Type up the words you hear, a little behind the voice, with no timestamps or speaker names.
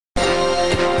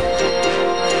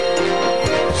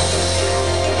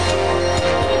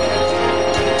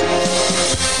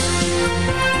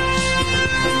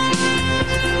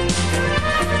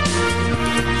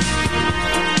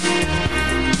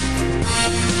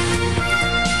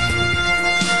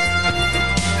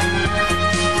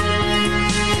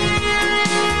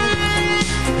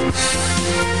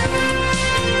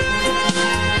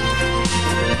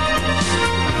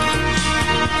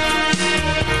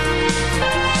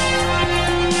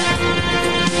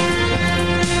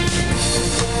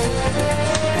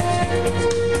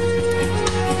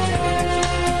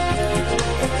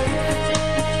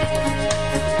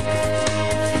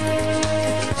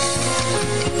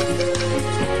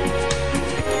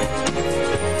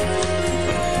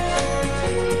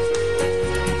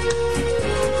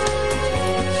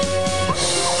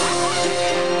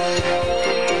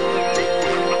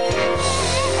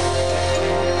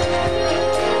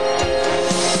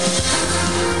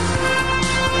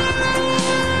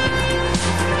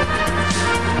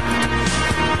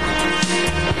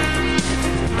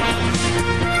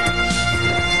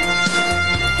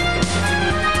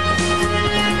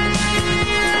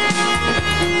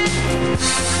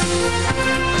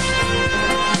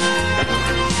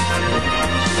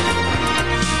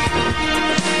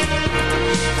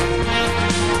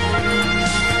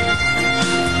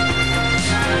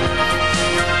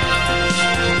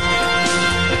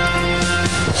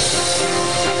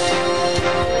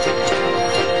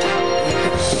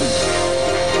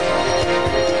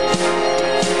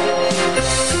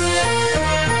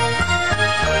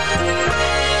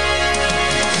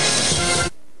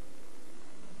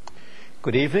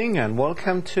Good evening and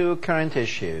welcome to Current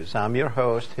Issues. I'm your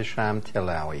host, Hesham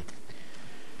Tillawi.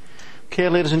 Okay,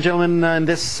 ladies and gentlemen, in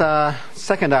this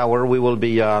second hour we will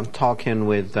be talking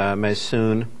with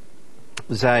Maysoon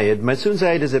Zayed. Maysoon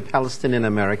Zayed is a Palestinian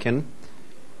American.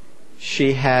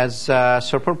 She has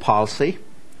cerebral palsy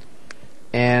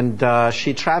and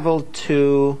she traveled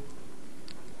to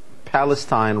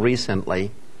Palestine recently,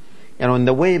 and on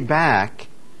the way back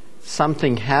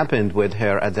something happened with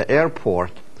her at the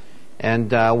airport.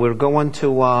 And we're going to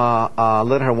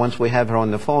let her, once we have her on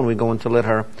the phone, we're going to let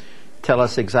her tell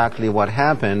us exactly what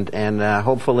happened. And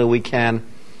hopefully we can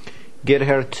get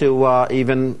her to,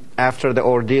 even after the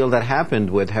ordeal that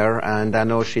happened with her, and I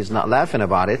know she's not laughing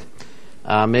about it,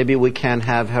 maybe we can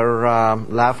have her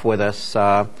laugh with us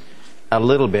a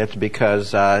little bit,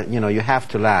 because, you have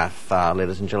to laugh,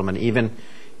 ladies and gentlemen.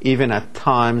 Even at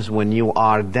times when you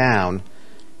are down,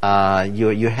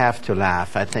 you have to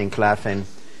laugh. I think laughing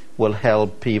will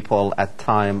help people at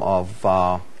time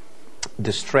of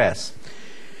distress.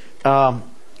 Ladies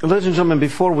and gentlemen,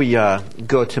 before we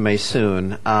go to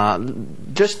Maysoon,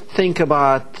 just think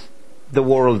about the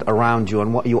world around you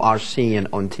and what you are seeing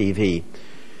on TV.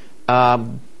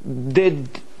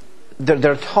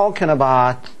 They're talking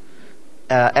about,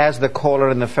 as the caller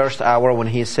in the first hour when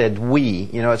he said we,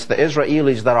 it's the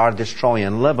Israelis that are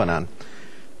destroying Lebanon.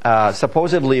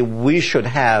 Supposedly we should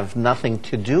have nothing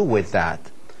to do with that.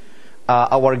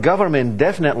 Our government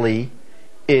definitely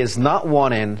is not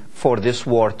wanting for this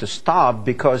war to stop,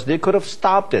 because they could have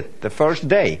stopped it the first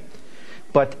day.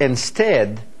 But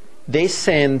instead, they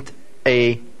sent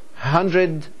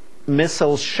 100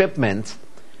 missile shipments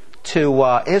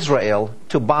to Israel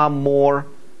to bomb more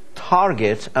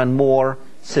targets, and more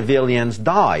civilians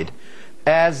died.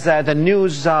 As the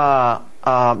news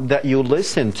that you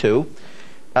listen to,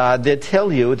 they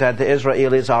tell you that the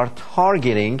Israelis are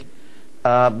targeting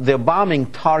the bombing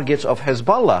targets of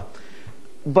Hezbollah,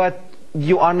 but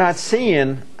you are not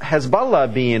seeing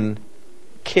Hezbollah being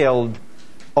killed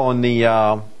on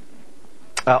the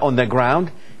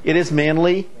ground. It is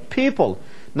mainly people.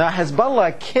 Now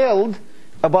Hezbollah killed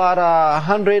about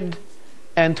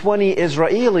 120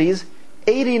 Israelis.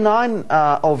 89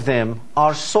 of them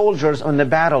are soldiers on the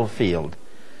battlefield,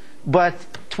 but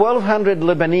 1,200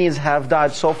 Lebanese have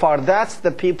died so far. That's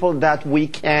the people that we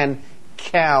can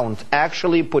count.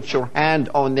 Actually put your hand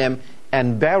on them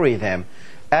and bury them.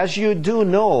 As you do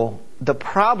know, the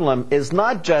problem is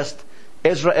not just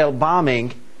Israel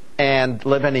bombing and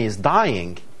Lebanese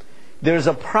dying. There's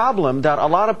a problem that a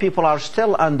lot of people are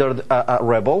still under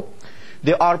rebel.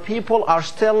 There are people are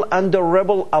still under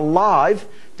rebel alive.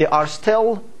 There are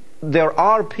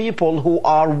people who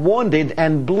are wounded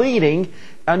and bleeding,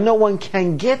 and no one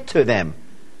can get to them.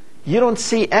 You don't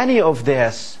see any of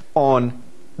this on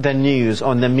the news,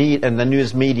 on the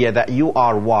news media that you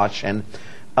are watching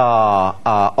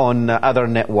on other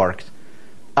networks.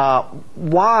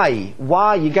 Why?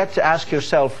 You got to ask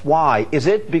yourself why. Is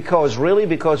it really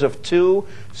because of 2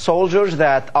 soldiers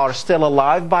that are still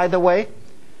alive, by the way?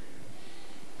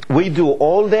 We do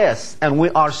all this, and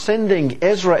we are sending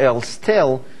Israel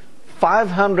still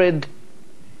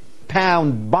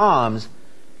 500-pound bombs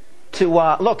to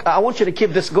look. I want you to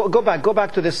keep this. Go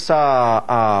back to this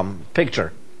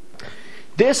picture.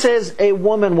 This is a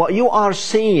woman. What you are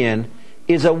seeing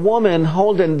is a woman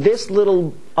holding this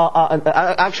little,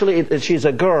 actually she's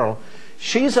a girl.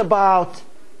 She's about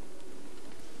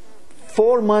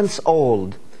 4 months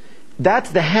old. That's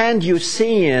the hand you're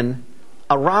seeing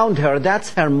around her. That's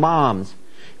her mom's.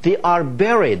 They are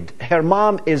buried. Her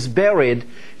mom is buried.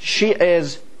 She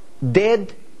is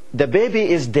dead. The baby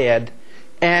is dead.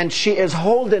 And she is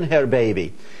holding her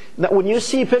baby. Now, when you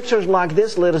see pictures like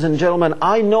this, ladies and gentlemen,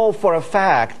 I know for a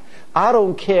fact, I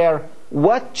don't care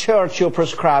what church you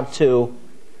prescribe to,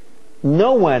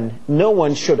 no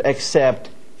one should accept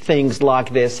things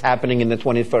like this happening in the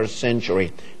 21st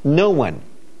century. No one.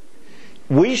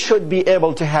 We should be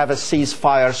able to have a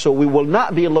ceasefire, so we will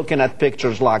not be looking at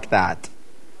pictures like that.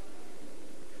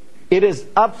 It is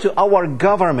up to our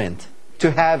government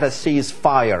to have a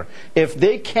ceasefire. If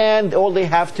they can, all they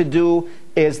have to do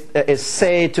is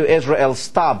say to Israel,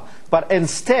 stop. But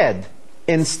instead,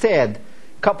 a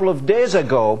couple of days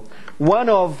ago, one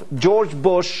of George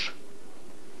Bush's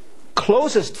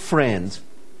closest friends,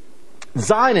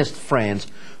 Zionist friends,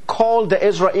 called the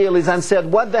Israelis and said,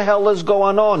 what the hell is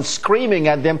going on? Screaming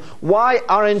at them, why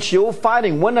aren't you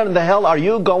fighting? When in the hell are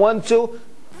you going to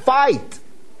fight?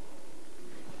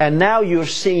 And now you're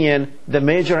seeing the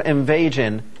major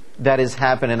invasion that is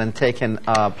happening and taking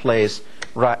place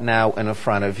right now in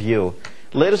front of you.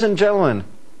 Ladies and gentlemen,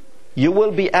 You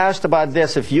will be asked about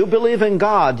this. If you believe in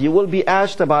God, you will be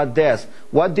asked about this.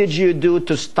 What did you do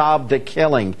to stop the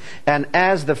killing? And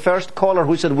as the first caller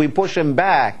who said, we push him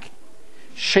back,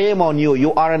 shame on you.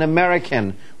 You are an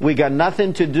American. We got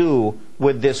nothing to do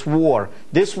with this war.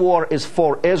 This war is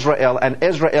for Israel, and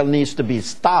Israel needs to be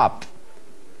stopped.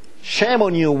 Shame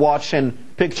on you watching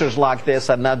pictures like this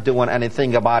and not doing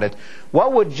anything about it.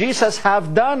 What would Jesus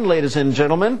have done, ladies and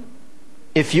gentlemen?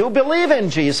 If you believe in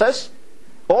Jesus,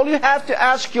 all you have to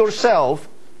ask yourself,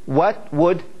 what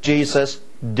would Jesus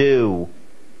do?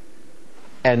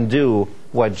 And do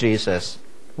what Jesus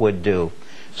would do.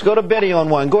 Let's go to Betty on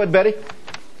one. Go ahead, Betty.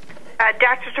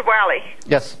 Dr. Tillawi.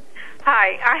 Yes.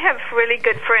 Hi. I have really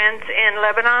good friends in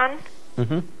Lebanon,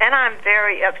 and I'm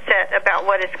very upset about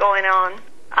what is going on.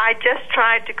 I just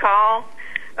tried to call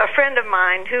a friend of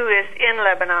mine who is in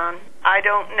Lebanon. I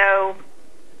don't know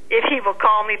if he will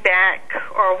call me back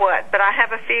or what, but I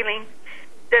have a feeling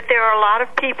that there are a lot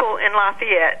of people in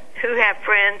Lafayette who have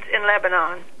friends in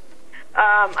Lebanon.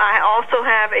 I also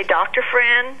have a doctor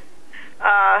friend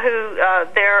who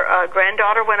their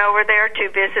granddaughter went over there to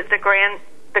visit the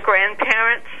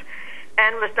grandparents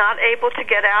and was not able to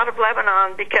get out of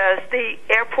Lebanon because the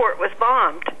airport was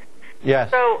bombed.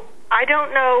 Yes. So I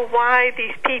don't know why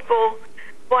people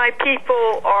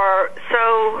are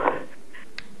so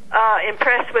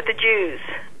impressed with the Jews.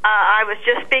 I was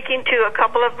just speaking to a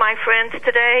couple of my friends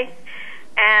today,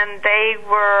 and they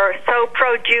were so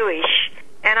pro-Jewish.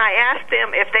 And I asked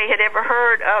them if they had ever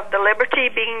heard of the Liberty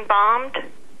being bombed,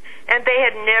 and they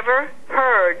had never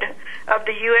heard of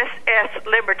the USS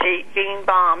Liberty being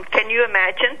bombed. Can you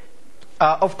imagine?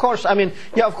 Of course. I mean,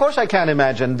 yeah, of course I can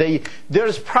imagine.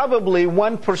 There's probably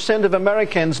 1% of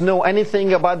Americans know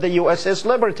anything about the USS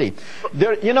Liberty.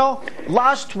 You know,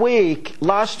 last week,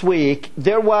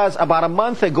 there was, about a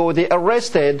month ago, they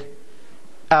arrested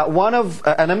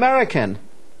an American.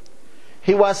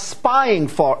 He was spying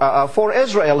for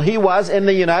Israel. He was in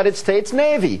the United States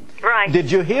Navy. Right.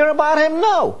 Did you hear about him?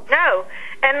 No. No.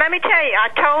 And let me tell you, I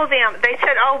told them, they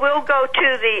said, oh, we'll go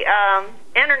to the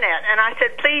internet. And I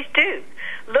said, please do.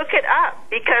 Look it up.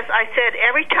 Because I said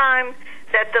every time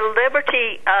that the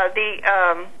Liberty, the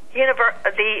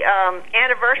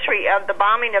anniversary of the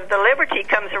bombing of the Liberty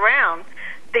comes around,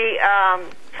 the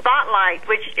Spotlight,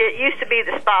 which it used to be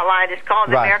the Spotlight, is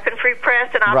called the American Free Press.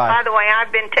 And by the way,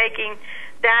 I've been taking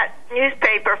that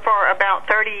newspaper for about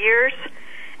 30 years.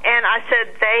 And I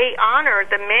said they honor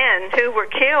the men who were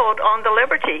killed on the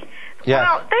Liberty. Yes.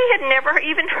 Well, they had never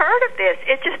even heard of this.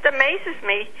 It just amazes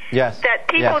me that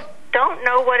people don't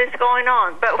know what is going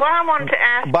on. But what I wanted to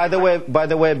ask... By the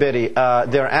way, Betty,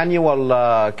 their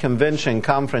annual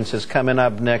conference is coming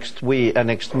up next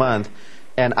month,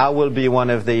 and I will be one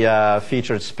of the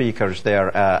featured speakers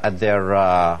there at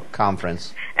their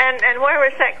conference. And where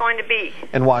is that going to be?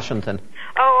 In Washington.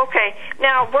 Oh, okay.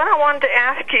 Now, what I wanted to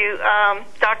ask you,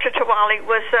 Dr. Tillawi,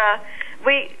 was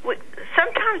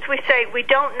sometimes we say we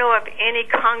don't know of any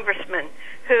congressman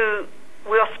who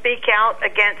will speak out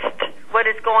against what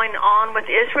is going on with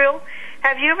Israel.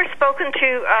 Have you ever spoken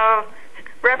to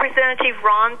Representative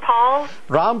Ron Paul?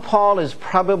 Ron Paul is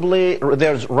probably,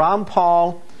 there's Ron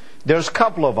Paul, there's a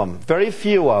couple of them, very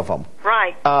few of them.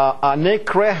 Right. Nick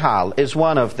Rahal is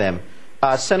one of them.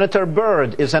 Senator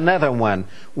Byrd is another one.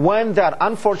 One that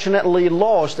unfortunately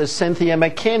lost is Cynthia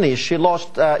McKinney. She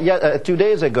lost 2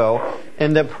 days ago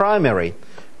in the primary.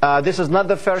 This is not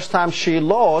the first time she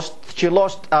lost. She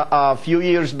lost a few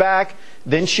years back,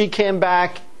 then she came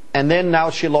back, and then now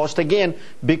she lost again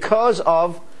because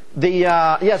of the,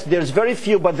 yes, there's very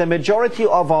few, but the majority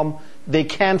of them, they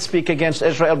can't speak against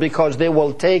Israel because they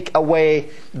will take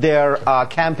away their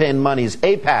campaign monies.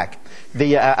 AIPAC,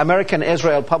 the American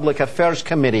Israel Public Affairs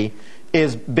Committee,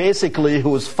 is basically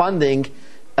who's funding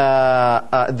our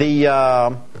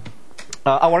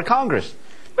Congress.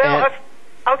 Well,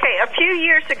 okay, a few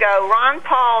years ago, Ron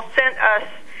Paul sent us,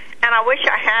 and I wish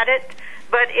I had it,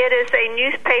 but it is a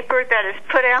newspaper that is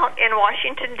put out in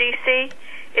Washington, D.C.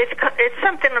 It's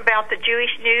something about the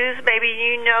Jewish news. Maybe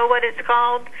you know what it's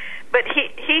called. But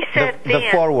he said the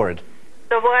Forward.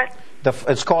 The what?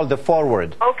 It's called The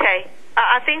Forward. Okay.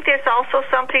 I think there's also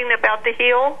something about the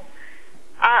Hill.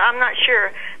 I'm not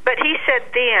sure. But he said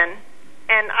then,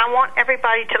 and I want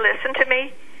everybody to listen to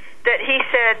me, that he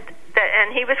said that,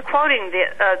 and he was quoting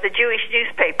the Jewish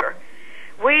newspaper,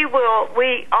 we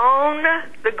own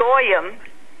the Goyim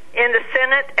in the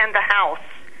Senate and the House,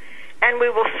 and we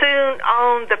will soon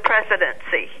own the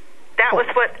presidency. That was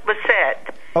what was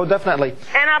said. Oh, definitely.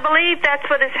 And I believe that's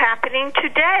what is happening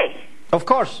today. Of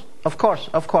course.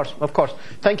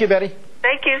 Thank you, Betty.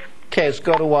 Thank you. Okay, let's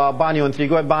go to Bonnie on 3.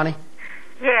 Go ahead, Bonnie.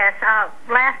 Yes.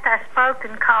 Last I spoke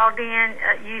and called in,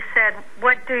 you said,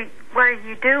 what are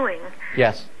you doing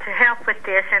Yes. to help with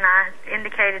this? And I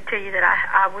indicated to you that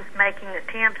I was making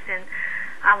attempts, and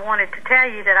I wanted to tell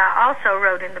you that I also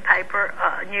wrote in the paper,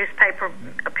 newspaper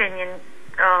opinion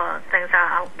things.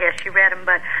 I guess you read them,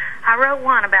 but I wrote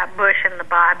one about Bush and the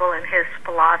Bible and his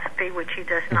philosophy, which he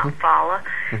does not follow,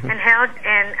 and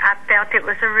I felt it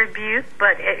was a rebuke,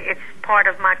 but it's part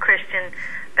of my Christian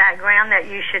background that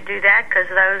you should do that, because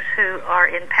those who are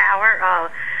in power,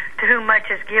 to whom much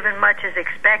is given, much is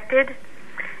expected.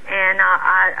 And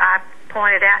I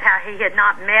pointed out how he had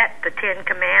not met the Ten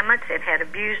Commandments and had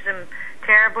abused them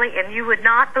terribly, and you would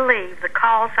not believe the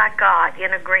calls I got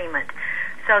in agreement.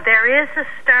 So there is a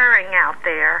stirring out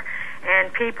there,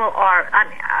 and people are,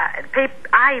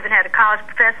 I even had a college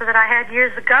professor that I had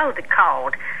years ago that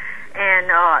called. And,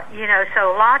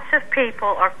 so lots of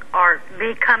people are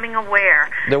becoming aware.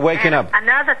 They're waking up.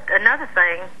 Another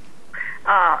thing,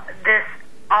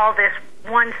 all this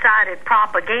one-sided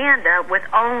propaganda with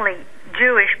only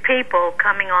Jewish people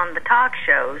coming on the talk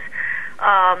shows.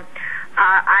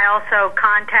 I also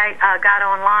got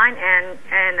online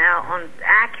and on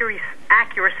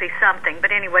accuracy something.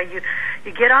 But anyway,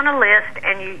 you get on a list,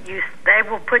 and they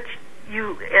will put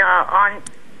you on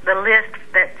the list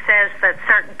that says that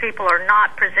certain people are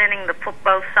not presenting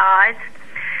both sides,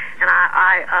 and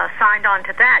I signed on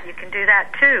to that. You can do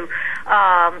that too,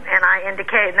 and I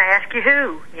indicated, and they ask you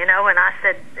who, and I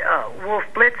said Wolf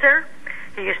Blitzer.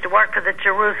 He used to work for the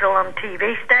Jerusalem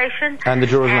TV station, and the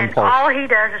Jerusalem Post. All he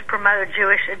does is promote a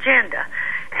Jewish agenda.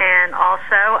 And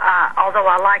also, although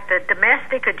I like the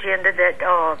domestic agenda that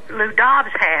Lou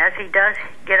Dobbs has, he does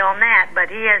get on that, but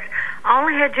he has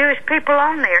only had Jewish people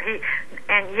on there.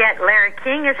 And yet Larry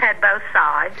King has had both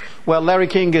sides. Well, Larry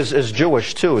King is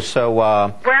Jewish too, so...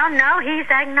 well, no, he's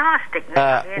agnostic.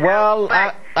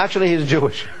 Actually, he's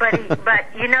Jewish. but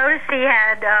you notice he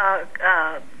had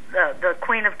the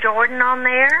Queen of Jordan on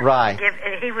there. Right.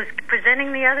 He was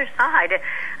presenting the other side.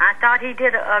 I thought he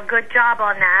did a good job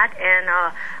on that,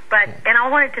 and I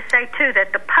wanted to say too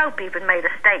that the Pope even made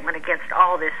a statement against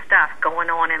all this stuff going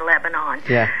on in Lebanon.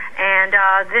 Yeah. And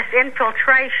this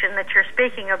infiltration that you're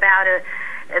speaking about,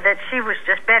 that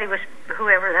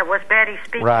Betty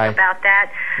speaking about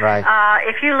that. Right.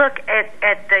 If you look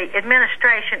at the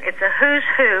administration, it's a who's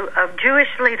who of Jewish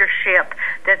leadership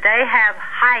that they have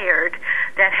hired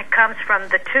that comes from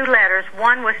the two letters.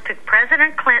 One was to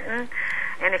President Clinton,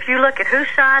 and if you look at who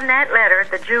signed that letter,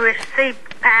 the Jewish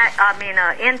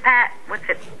NPAC, what's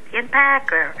it,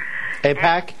 NPAC or?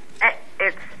 APAC?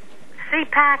 It's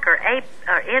CPAC or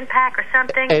NPAC or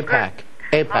something. APAC.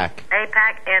 APAC.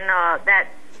 APAC, and that...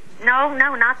 No,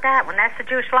 not that one. That's the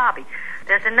Jewish lobby.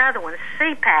 There's another one,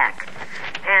 CPAC.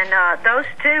 And those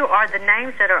two are the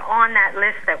names that are on that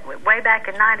list that way back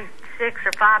in 96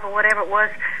 or 5 or whatever it was,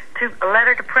 to a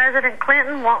letter to President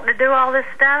Clinton wanting to do all this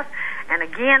stuff. And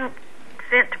again,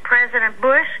 sent to President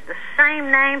Bush, the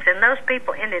same names, and those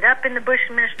people ended up in the Bush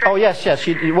administration. Oh, yes.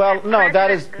 Well, no,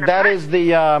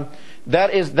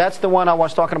 that's the one I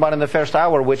was talking about in the first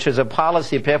hour, which is a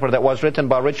policy paper that was written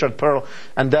by Richard Pearl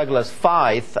and Douglas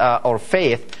Faith,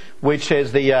 which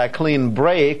is the clean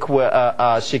break,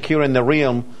 securing the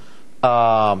realm,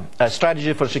 a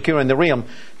strategy for securing the realm.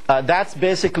 That's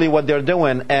basically what they're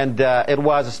doing, and it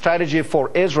was a strategy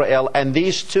for Israel, and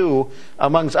these two,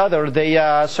 amongst others, they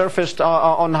surfaced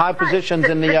on high positions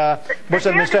in the Bush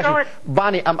administration.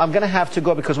 Bonnie, I'm going to have to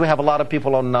go because we have a lot of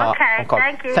people on call.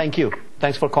 Thank you. Thank you.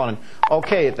 Thanks for calling.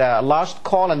 Okay, last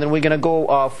call, and then we're going to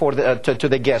go to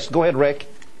the guest. Go ahead, Rick.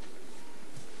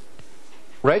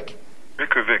 Rick?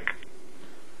 Rick or Vic?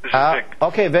 This is Vic.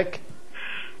 Okay, Vic.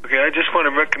 Okay, I just want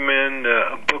to recommend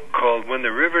a book called When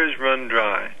the Rivers Run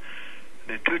Dry.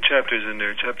 There are 2 chapters in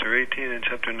there, chapter 18 and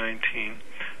chapter 19.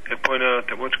 They point out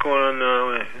that what's going on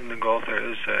now in the Gulf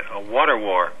there is a water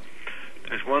war.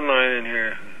 There's one line in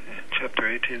here, chapter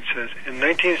 18 says, in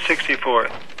 1964,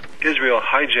 Israel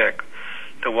hijacked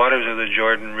the waters of the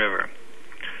Jordan River.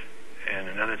 And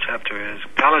another chapter is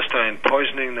Palestine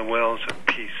poisoning the wells of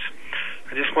peace.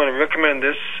 I just want to recommend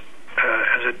this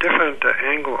as a different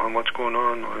angle on what's going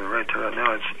on right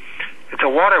now. It's a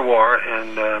water war,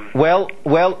 and well,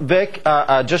 Vic,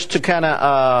 just to kind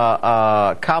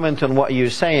of comment on what you're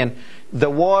saying, the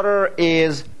water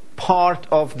is part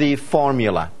of the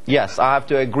formula. Yes, I have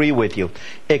to agree with you.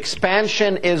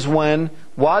 Expansion is when,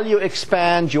 while you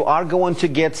expand, you are going to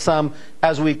get some,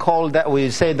 as we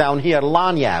say down here,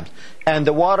 lanyard, and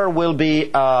the water will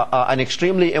be an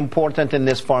extremely important in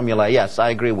this formula. Yes, I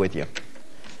agree with you.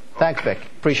 Thanks, Vic.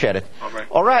 Appreciate it.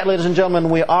 All right, ladies and gentlemen,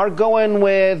 we are going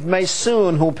with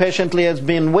Maysoon, who patiently has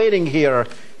been waiting here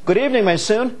Good evening,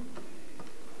 Maysoon.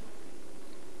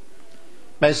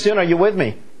 Maysoon, are you with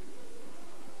me?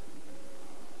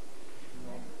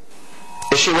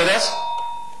 Is she with us?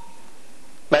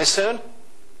 Maysoon?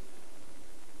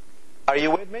 Are you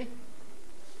with me?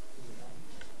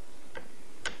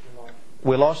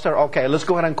 We lost her? Okay, let's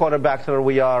go ahead and call her back to where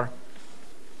we are.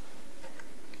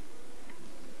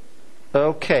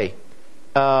 Okay.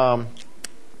 Let's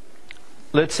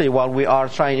see, while we are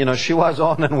trying, she was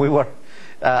on and we were,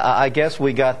 I guess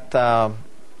we got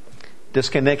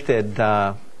disconnected.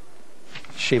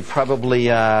 She probably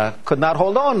could not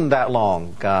hold on that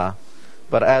long.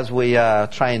 But as we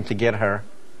trying to get her,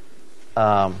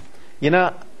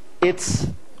 it's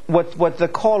what the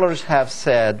callers have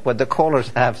said. What the callers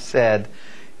have said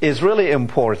is really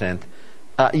important.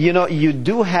 You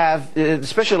do have,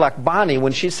 especially like Bonnie,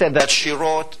 when she said that she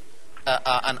wrote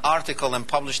an article and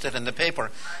published it in the paper.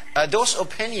 Those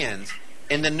opinions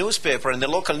in the newspaper, in the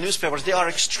local newspapers, they are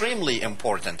extremely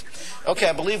important. Okay,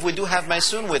 I believe we do have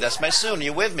Maysoon with us. Maysoon,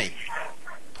 you with me?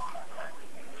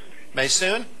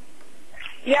 Maysoon?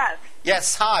 Yes.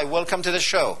 Yes, hi, welcome to the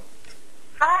show.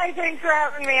 Hi, thanks for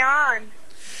having me on.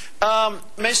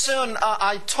 Maysoon,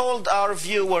 I told our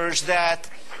viewers that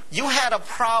you had a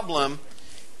problem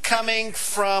coming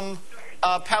from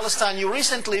Palestine. You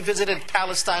recently visited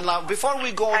Palestine. Now, before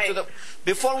we go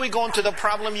into the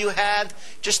problem you had,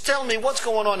 just tell me what's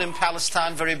going on in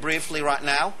Palestine very briefly right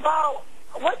now. Well,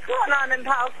 what's going on in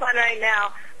Palestine right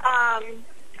now?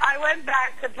 I went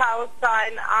back to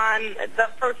Palestine on the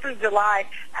 1st of July,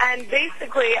 and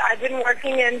basically I've been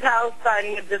working in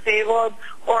Palestine with disabled,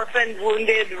 orphaned,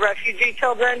 wounded, refugee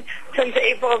children since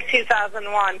April of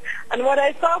 2001. And what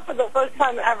I saw for the first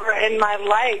time ever in my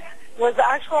life was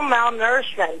actual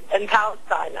malnourishment in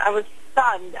Palestine. I was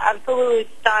stunned, absolutely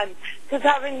stunned, because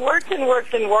having worked and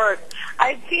worked and worked,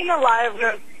 I'd seen a lot of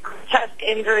chest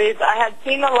injuries, I had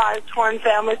seen a lot of torn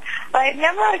families, but I'd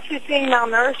never actually seen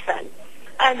malnourishment.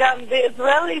 And the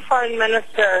Israeli foreign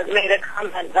minister made a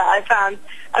comment that I found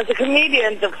as a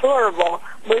comedian deplorable,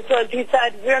 which was he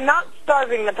said, "We're not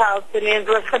starving the Palestinians,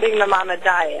 we're putting them on a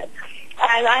diet."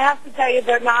 And I have to tell you,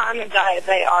 they're not on a diet,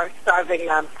 they are starving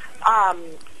them.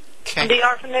 The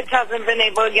orphanage hasn't been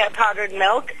able to get powdered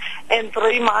milk in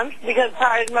 3 months because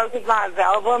powdered milk is not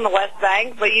available in the West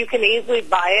Bank, but you can easily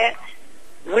buy it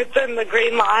within the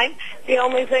Green Line. The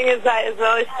only thing is that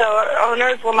Israeli store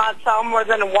owners will not sell more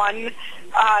than one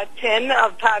tin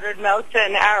of powdered milk to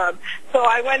an Arab. So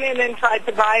I went in and tried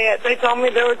to buy it. They told me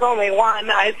there was only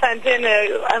one. I sent in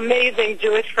an amazing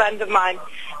Jewish friend of mine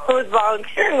who was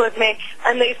volunteering with me,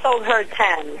 and they sold her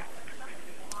 10.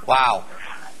 Wow.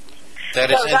 That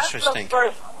is interesting.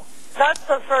 That's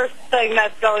the first thing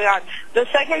that's going on. The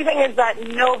second thing is that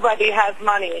nobody has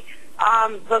money.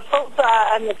 The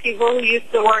Sulta and the people who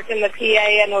used to work in the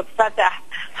PA and with Fatah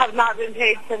have not been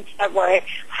paid since February.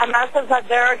 Hamas has had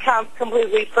their accounts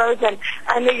completely frozen,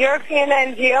 and the European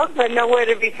NGOs are nowhere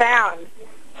to be found.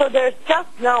 So there's just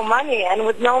no money, and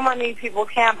with no money, people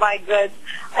can't buy goods,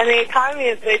 and the economy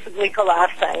is basically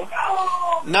collapsing.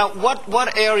 Now,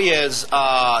 what areas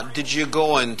did you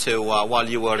go into while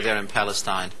you were there in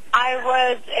Palestine? I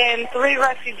was in 3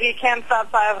 refugee camps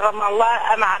outside of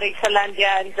Ramallah, Amari,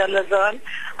 Kalandia, and Jalazun.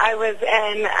 I was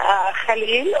in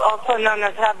Khalil, also known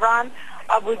as Hebron,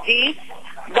 Abu Dis,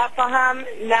 Bethlehem,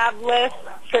 Nablus,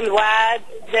 Silwad,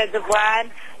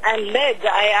 Dedabwan, and Lid.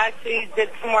 I actually did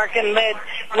some work in Lid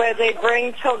where they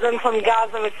bring children from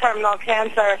Gaza with terminal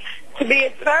cancer to be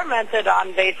experimented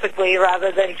on, basically,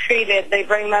 rather than treated. They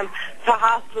bring them to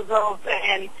hospitals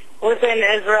and within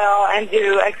Israel and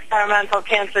do experimental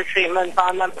cancer treatments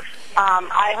on them.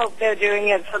 I hope they're doing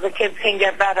it so the kids can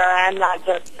get better and not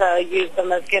just use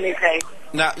them as guinea pigs.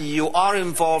 Now, you are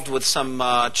involved with some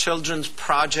children's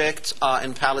project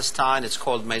in Palestine. It's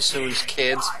called Maysoon's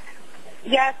Kids.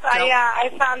 Yes,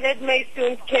 I founded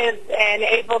Maysoon's Kids in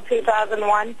April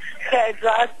 2001 to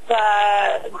address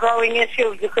the growing issue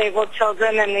of disabled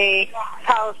children in the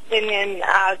Palestinian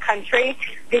country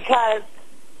because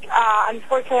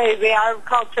unfortunately, the Arab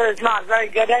culture is not very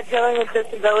good at dealing with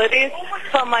disabilities.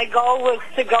 So my goal was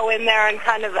to go in there and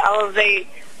kind of elevate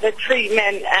the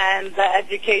treatment and the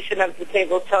education of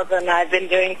disabled children. I've been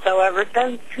doing so ever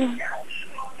since.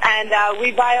 And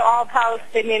we buy all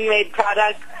Palestinian-made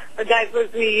products. The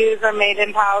diapers we use are made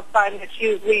in Palestine. The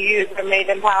shoes we use are made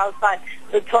in Palestine.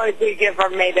 The toys we give are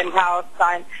made in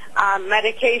Palestine.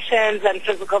 Medications and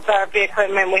physical therapy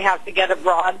equipment we have to get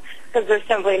abroad because they're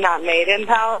simply not made in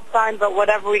Palestine. But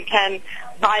whatever we can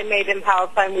buy made in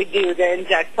Palestine, we do to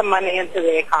inject some money into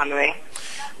the economy.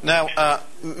 Now,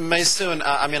 Maysoon,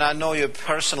 I know you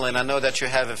personally, and I know that you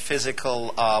have a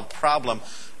physical problem.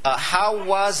 How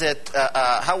was it?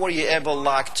 How were you able,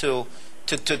 like, to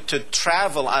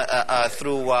travel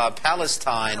through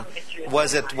Palestine?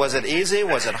 Was it easy?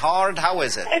 Was it hard? How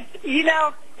is it?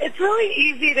 It's really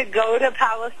easy to go to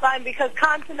Palestine because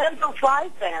Continental flies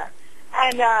there,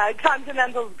 and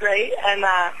Continental's great. And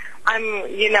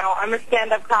I'm a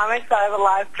stand-up comic, so I have a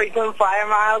lot of frequent flyer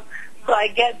miles, so I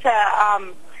get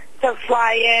to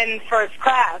fly in first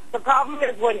class. The problem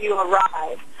is when you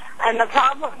arrive, and the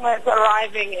problem with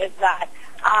arriving is that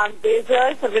the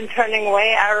Israelis have been turning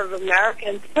away Arab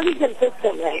Americans pretty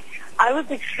consistently. I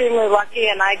was extremely lucky,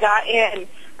 and I got in.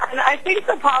 And I think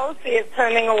the policy of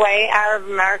turning away Arab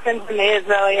Americans in the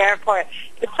Israeli airport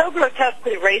is so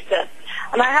grotesquely racist.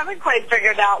 And I haven't quite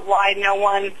figured out why no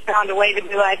one found a way to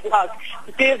be like, look,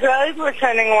 if the Israelis were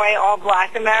turning away all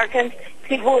black Americans,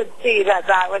 people would see that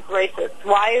that was racist.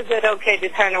 Why is it okay to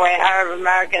turn away Arab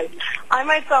Americans? I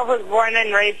myself was born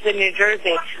and raised in New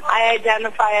Jersey. I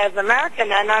identify as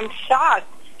American, and I'm shocked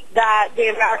that the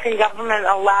American government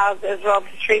allows Israel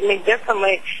to treat me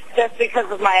differently just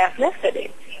because of my ethnicity.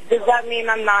 Does that mean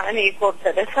I'm not an equal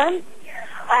citizen?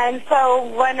 And so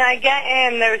when I get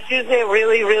in, there's usually a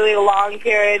really, really long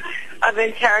period of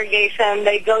interrogation.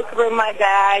 They go through my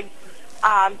bag,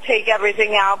 take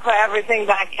everything out, put everything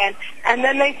back in, and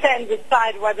then they sit and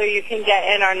decide whether you can get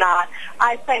in or not.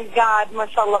 I thank God,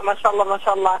 mashallah, mashallah,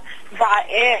 mashallah, got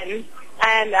in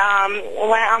and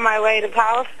went on my way to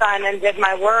Palestine and did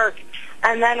my work.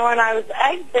 And then when I was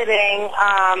exiting,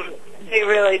 they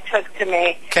really took to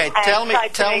me. Okay, tell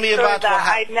me about what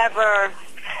happened.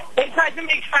 They tried to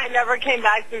make sure I never came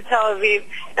back to Tel Aviv.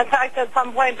 In fact, at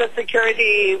some point, the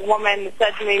security woman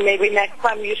said to me, maybe next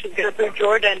time you should go through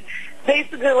Jordan.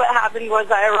 Basically, what happened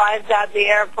was I arrived at the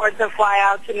airport to fly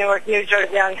out to Newark, New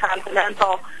Jersey on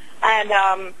Continental, and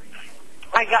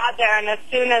I got there, and as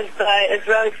soon as the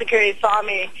Israeli security saw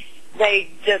me, they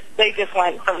just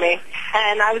went for me.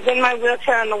 And I was in my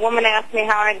wheelchair, and the woman asked me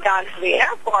how I'd gone to the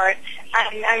airport.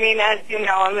 And, I mean, as you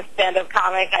know, I'm a stand-up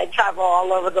comic. I travel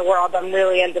all over the world. I'm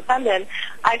really independent.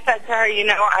 I said to her,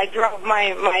 I drove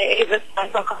my Avis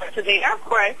rental car to the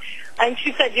airport, and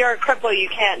she said, you're a cripple, you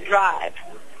can't drive.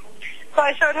 So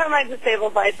I showed her my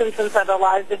disabled license and said a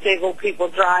lot of disabled people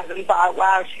drive, and thought,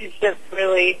 wow, she's just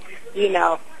really,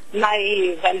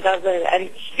 naive and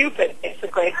stupid,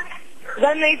 basically.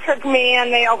 Then they took me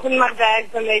and they opened my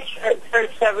bags and they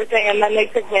searched everything, and then they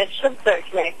took me and strip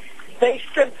searched me. They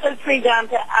strip searched me down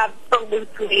to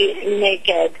absolutely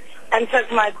naked and took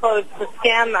my clothes to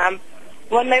scan them.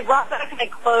 When they brought back my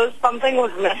clothes, something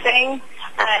was missing,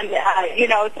 and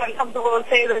it's uncomfortable to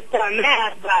say this to a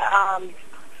man,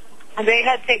 but they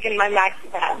had taken my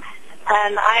maxi pad,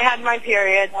 and I had my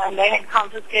period, and they had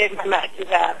confiscated my maxi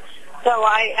pad. So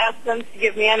I asked them to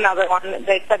give me another one.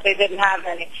 They said they didn't have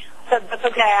any. I said, that's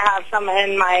okay, I have some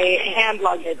in my hand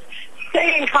luggage.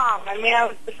 Staying calm. I mean, I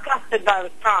was disgusted, but I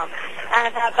was calm.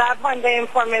 And at that point, they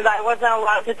informed me that I wasn't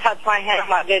allowed to touch my hand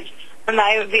luggage, and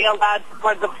I would be allowed to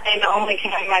board the plane only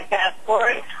carrying my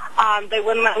passport. They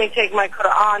wouldn't let me take my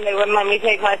Quran. They wouldn't let me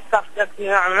take my stuff that's New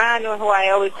Armanu, who I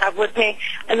always have with me.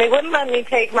 And they wouldn't let me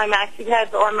take my maxi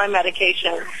pads or my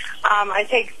medication. I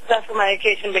take special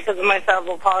medication because of my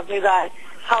cerebral palsy that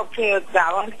helps me with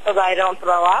balance so that I don't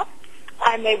throw up.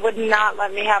 And they would not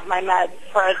let me have my meds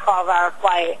for a 12-hour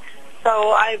flight. So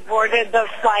I boarded the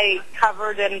flight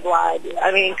covered in blood.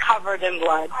 Covered in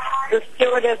blood. The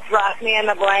stewardess wrapped me in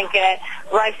a blanket,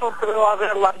 rifled through all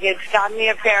their luggage, got me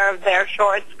a pair of their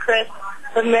shorts, Chris,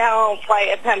 the male flight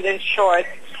attendant shorts,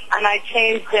 and I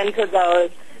changed into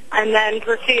those, and then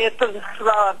proceeded to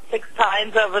throw up 6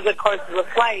 times over the course of the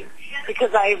flight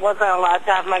because I wasn't allowed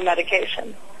to have my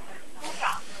medication.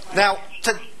 Now,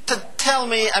 to tell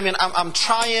me, I'm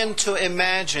trying to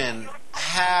imagine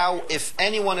how, if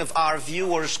any one of our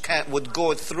viewers would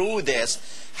go through this,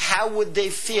 how would they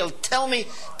feel? Tell me,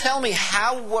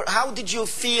 how did you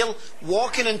feel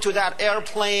walking into that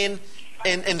airplane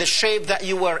in the shape that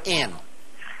you were in?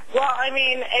 Well,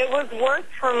 it was worse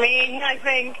for me, I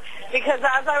think, because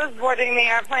as I was boarding the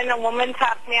airplane, a woman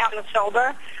tapped me on the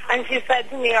shoulder, and she said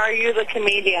to me, are you the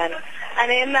comedian?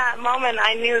 And in that moment,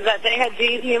 I knew that they had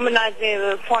dehumanized me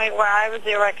to the point where I was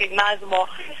irrecognizable,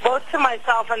 both to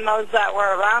myself and those that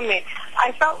were around me.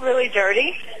 I felt really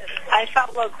dirty. I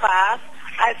felt low class.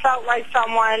 I felt like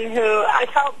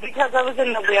because I was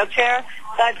in the wheelchair,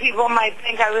 that people might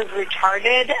think I was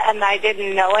retarded and I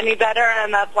didn't know any better,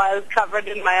 and that's why I was covered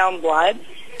in my own blood.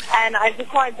 And I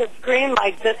just wanted to scream,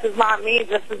 like, this is not me.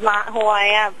 This is not who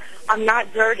I am. I'm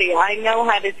not dirty. I know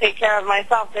how to take care of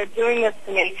myself. They're doing this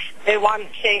to me. They want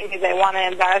to shame me. They want to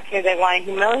embarrass me. They want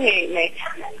to humiliate me.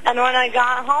 And when I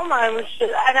got home, I was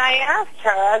just, and I asked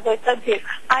her, as I said to you,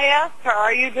 I asked her,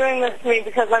 are you doing this to me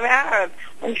because I'm Arab?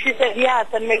 And she said, yes,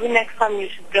 and maybe next time you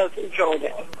should go to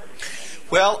Jordan.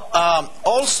 Well,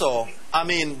 also, I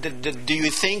mean, do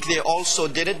you think they also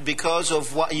did it because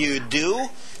of what you do?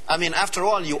 I mean, after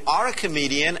all, you are a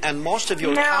comedian, and most of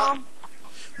your comedy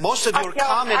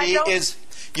is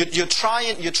you're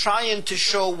trying to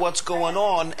show what's going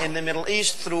on in the Middle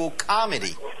East through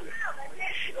comedy.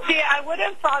 See, I would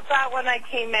have thought that when I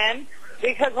came in,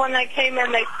 because when I came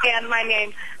in, they scanned my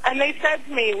name, and they said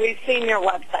to me, we've seen your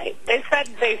website. They said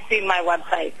they've seen my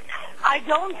website. I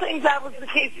don't think that was the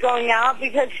case going out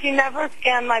because she never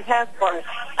scanned my passport.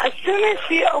 As soon as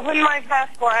she opened my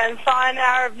passport and saw an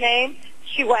Arab name,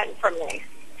 she went from me.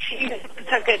 She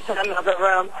took it to another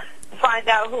room to find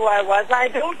out who I was. I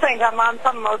don't think I'm on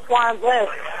some most wanted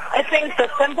list. I think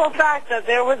the simple fact that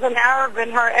there was an Arab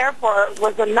in her airport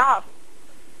was enough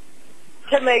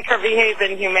to make her behave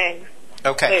inhumane.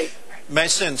 Okay.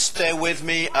 Maysoon, stay with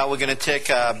me. We're going to take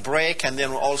a break, and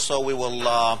then also we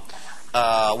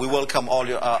welcome all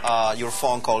your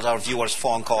phone calls, our viewers'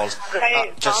 phone calls.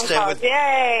 Just stay with.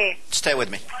 Yay! Stay with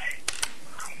me.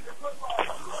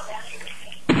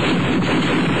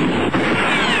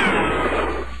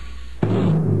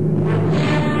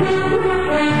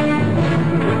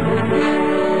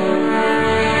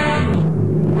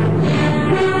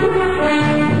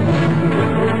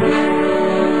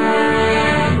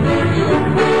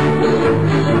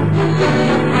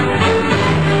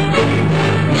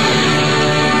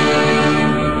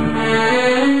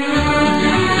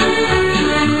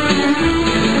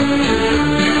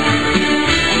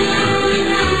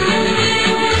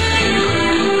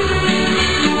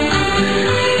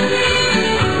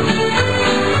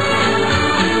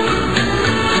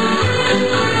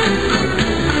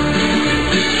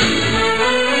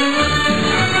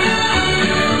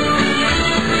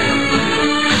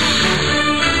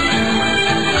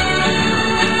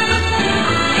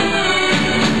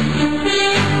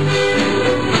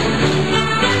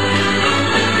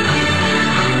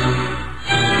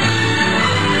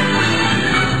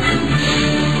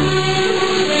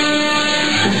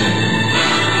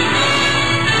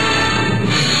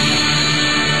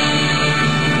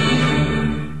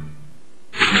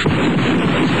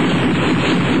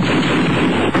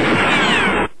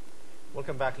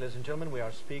 Ladies and gentlemen, we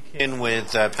are speaking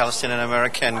with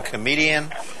Palestinian-American comedian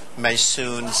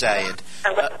Maysoon Zayed.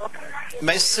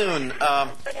 Maysoon,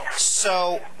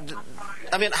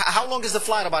 I mean, how long is the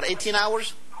flight? About 18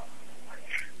 hours?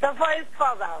 The flight is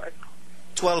 12 hours.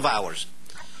 12 hours.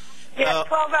 Yeah,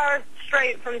 12 hours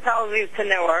straight from Tel Aviv to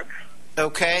Newark.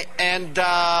 Okay, and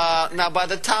now by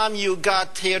the time you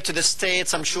got here to the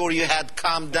States, I'm sure you had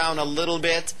calmed down a little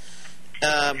bit.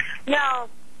 No.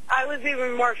 I was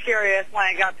even more furious when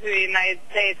I got to the United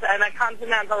States, and a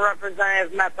continental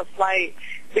representative met the flight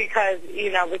because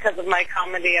of my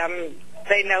comedy.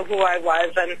 They know who I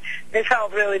was, and they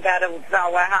felt really bad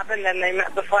about what happened, and they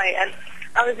met the flight. And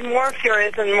I was more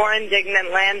furious and more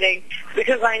indignant landing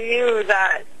because I knew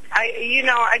that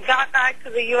I got back to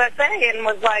the USA and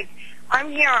was like, I'm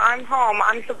here, I'm home,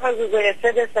 I'm supposedly a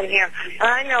citizen here, and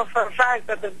I know for a fact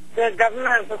that the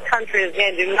government of this country is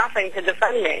going to do nothing to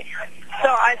defend me. So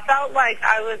I felt like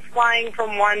I was flying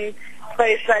from one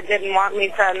place that didn't want me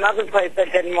to another place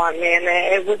that didn't want me, and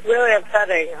it was really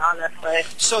upsetting, honestly.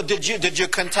 So did you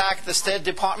contact the State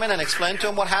Department and explain to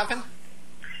them what happened?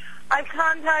 I've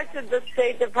contacted the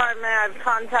State Department. I've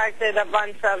contacted a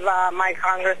bunch of my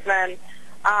congressmen.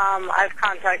 I've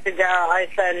contacted Darrell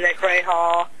Issa and Nick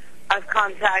Rahal. I've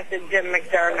contacted Jim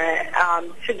McDermott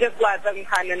to just let them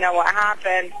kind of know what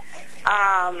happened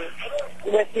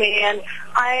with me. And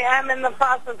I am in the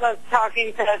process of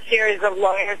talking to a series of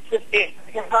lawyers to see if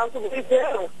I can possibly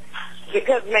do,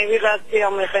 because maybe that's the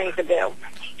only thing to do.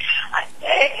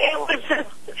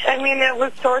 It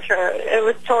was torture. It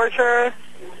was torture,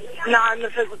 not in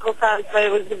the physical sense, but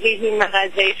it was the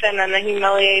dehumanization and the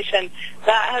humiliation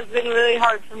that has been really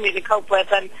hard for me to cope with.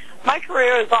 And my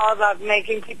career is all about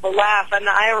making people laugh, and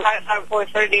I arrived at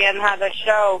 4:30 and had a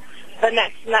show the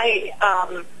next night.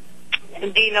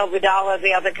 Dino Vidala,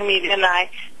 the other comedian, and I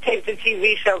taped a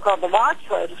TV show called The Watch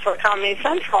List for Comedy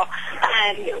Central,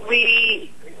 and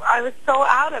I was so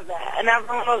out of it, and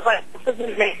everyone was like, this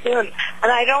isn't Maysoon.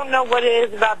 And I don't know what it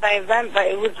is about that event, but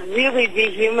it was really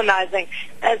dehumanizing.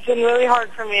 It's been really hard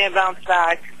for me to bounce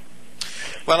back.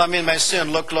 Well, I mean,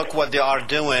 Maysoon, look what they are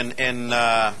doing in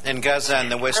Gaza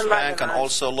and the West Bank, and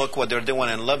also look what they're doing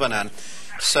in Lebanon.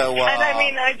 So, and I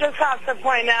mean, I just have to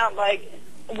point out, like,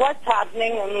 what's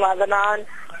happening in Lebanon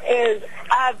is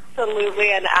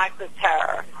absolutely an act of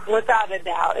terror, without a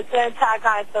doubt. It's an attack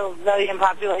on a civilian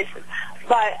population.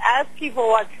 But as people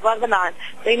watch Lebanon,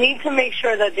 they need to make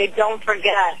sure that they don't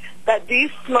forget that these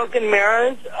smoke and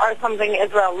mirrors are something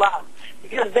Israel loves,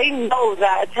 because they know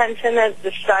that attention is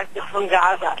distracted from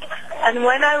Gaza. And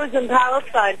when I was in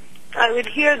Palestine, I would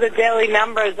hear the daily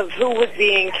numbers of who was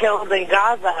being killed in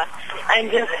Gaza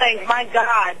and just think, my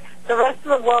God, the rest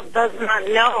of the world does not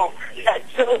know that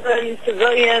children,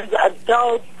 civilians,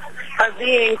 adults are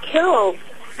being killed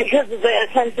because of the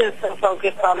attention is so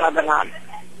focused on Lebanon.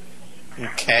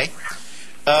 Okay.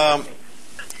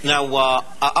 Now,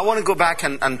 I want to go back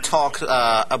and talk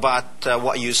about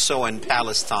what you saw in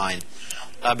Palestine,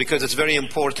 because it's very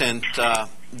important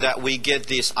that we get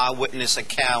this eyewitness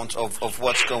account of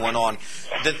what's going on.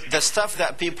 The stuff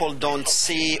that people don't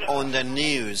see on the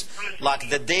news, like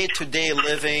the day-to-day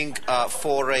living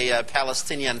for a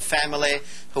Palestinian family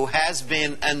who has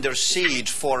been under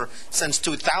siege since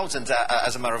 2000,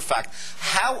 as a matter of fact.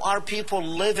 How are people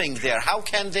living there? How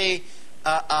can they...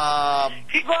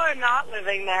 People are not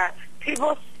living there.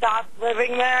 People stopped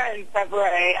living there in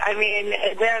February. I mean,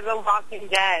 they're the walking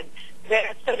dead.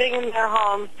 They're sitting in their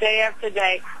homes day after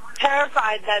day,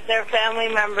 terrified that their family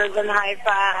members in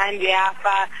Haifa and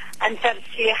Jaffa and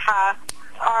Tarshiha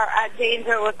are at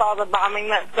danger with all the bombing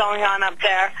that's going on up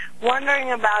there,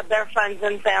 wondering about their friends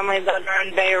and family that are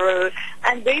in Beirut,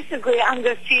 and basically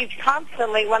under siege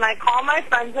constantly. When I call my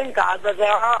friends in Gaza,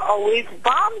 there are always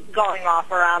bombs going off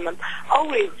around them.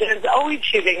 Always. There's always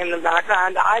shooting in the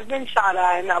background. I've been shot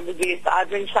at in Abu Dis.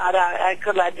 I've been shot at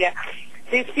Khalidiyah.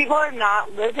 These people are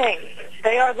not living.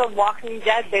 They are the walking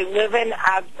dead. They live in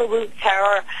absolute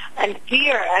terror and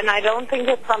fear, and I don't think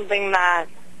it's something that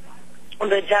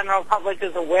the general public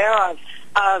is aware of,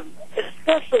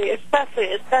 especially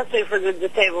for the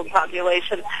disabled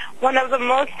population. One of the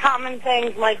most common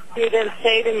things my students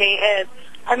say to me is,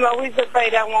 I'm always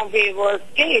afraid I won't be able to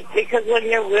escape, because when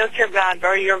you're wheelchair bound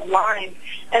or you're blind,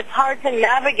 it's hard to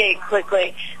navigate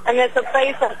quickly. And it's a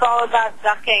place that's all about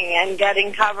ducking and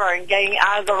getting cover and getting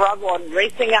out of the rubble and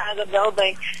racing out of the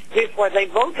building before they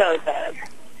bulldoze it.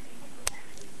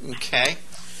 Okay.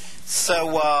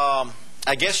 So,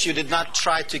 I guess you did not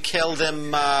try to kill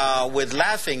them with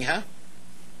laughing, huh?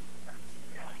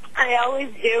 I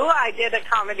always do. I did a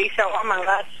comedy show on my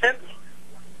last trip.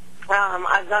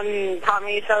 I've done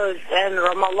comedy shows in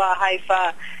Ramallah,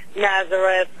 Haifa,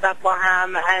 Nazareth,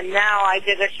 Bethlehem, and now I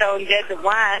did a show in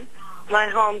Jedwan, my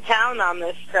hometown, on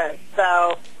this trip.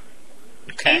 So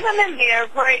okay. Even in the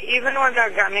airport, even when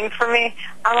they're gunning for me,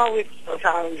 I'm always still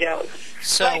telling jokes.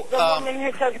 So, like the woman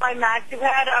who took my maxi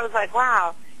pad, I was like,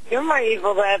 wow, you're more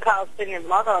evil than a Palestinian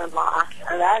mother-in-law,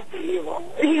 and that's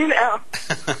evil, you know.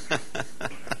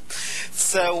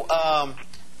 So,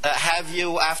 have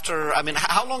you,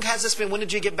 how long has this been? When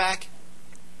did you get back?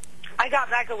 I got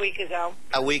back a week ago.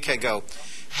 A week ago.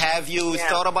 Have you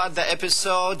thought about the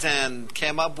episode and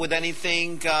came up with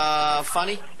anything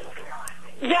funny?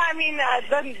 Yeah, I mean,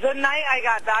 the night I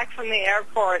got back from the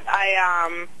airport,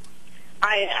 I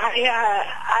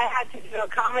had to do a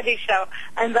comedy show,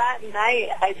 and that night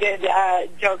I did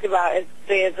joke about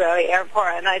the Israeli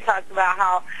airport, and I talked about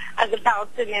how, as a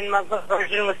Palestinian Muslim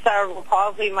virgin with cerebral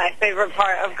palsy, my favorite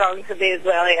part of going to the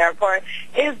Israeli airport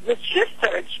is the strip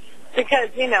search, because,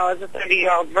 you know, as a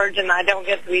 30-year-old virgin, I don't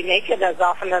get to be naked as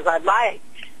often as I'd like.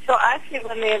 So actually,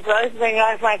 when the Israelis bring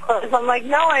out my clothes, I'm like,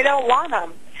 no, I don't want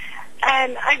them.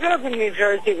 And I grew up in New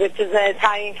Jersey, which is an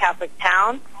Italian Catholic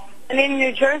town. And in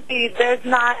New Jersey, there's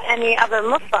not any other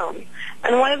Muslims.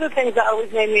 And one of the things that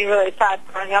always made me really sad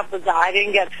growing up was that I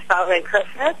didn't get to celebrate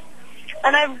Christmas.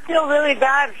 And I feel really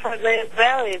bad for the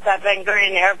Israelis at Ben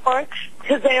Gurion Airport,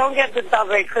 because they don't get to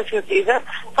celebrate Christmas either.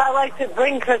 So I like to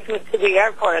bring Christmas to the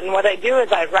airport. And what I do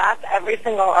is I wrap every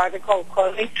single article of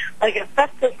clothing like a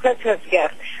festive Christmas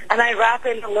gift. And I wrap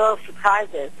into little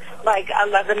surprises, like a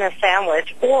Lebanese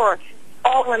sandwich, or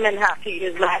all women have to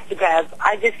use maxi pads.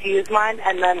 I just use mine,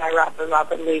 and then I wrap them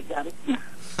up and leave them.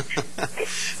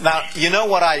 Now, you know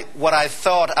what I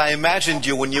thought? I imagined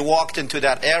you when you walked into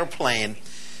that airplane,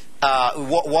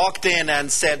 walked in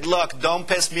and said, look, don't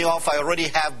piss me off. I already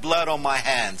have blood on my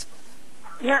hands.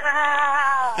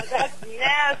 Ah, that's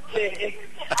nasty.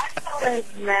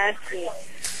 That's nasty.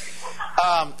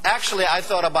 Actually, I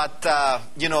thought about,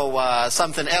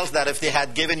 something else, that if they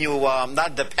had given you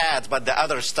not the pads, but the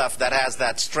other stuff that has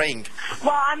that string.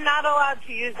 Well, I'm not allowed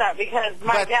to use that because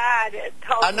my dad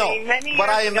told me many years ago.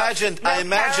 I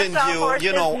imagined you,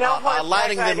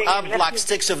 lighting them up like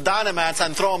sticks of dynamite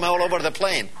and throw them all over the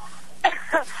plane.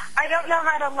 I don't know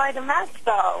how to light a match,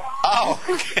 though. Oh.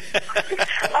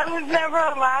 I was never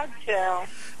allowed to.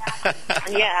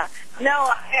 Yeah. No,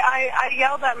 I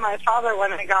yelled at my father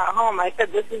when I got home. I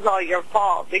said, this is all your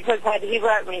fault, because had he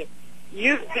let me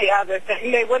use the other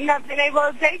thing, they wouldn't have been able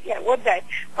to take it, would they?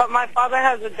 But my father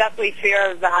has a deathly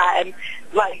fear of that, and,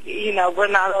 we're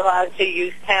not allowed to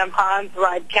use tampons,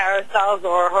 ride carousels,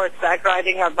 or horseback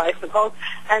riding or bicycles.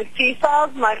 And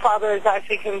seesaws, my father is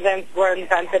actually convinced were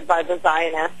invented by the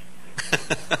Zionists.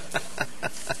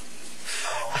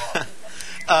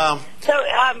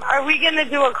 Are we going to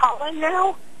do a call-in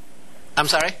now? I'm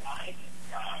sorry?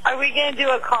 Are we going to do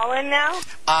a call-in now?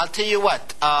 I'll tell you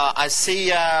what. I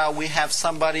see we have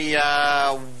somebody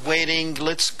waiting.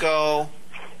 Let's go.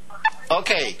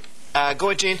 Okay. Go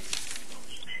ahead, Gene.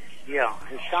 Yeah.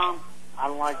 Hesham, I'd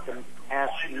like to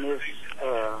ask Miss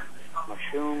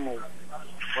Maysoon or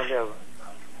whatever.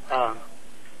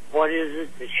 What is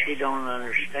it that she don't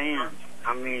understand?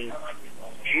 I mean,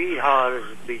 jihad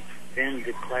has been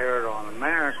declared on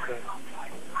America,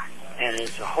 and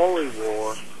it's a holy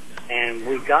war, and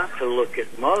we got to look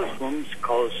at Muslims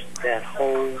because that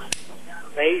whole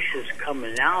base is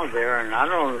coming out of there, and I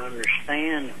don't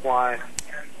understand why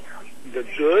the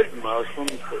good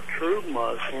Muslims, the true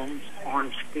Muslims,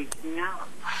 aren't speaking out.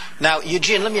 Now,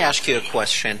 Eugene, let me ask you a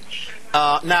question.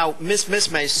 Now, Miss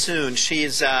Maysoon,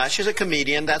 she's a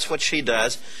comedian. That's what she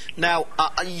does. Now,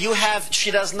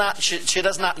 she does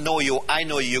not know you. I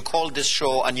know you. You called this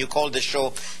show, and you called this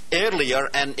show earlier,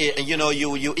 and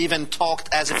you even talked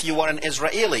as if you were an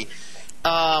Israeli.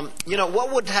 What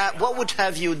would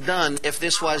have you done if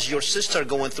this was your sister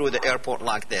going through the airport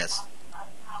like this?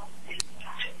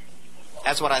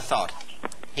 That's what I thought.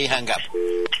 He hung up.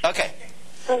 Okay.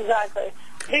 Exactly.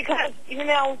 Because,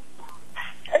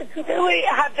 it's really,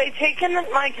 had they taken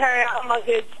my carry-on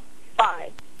luggage,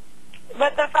 fine.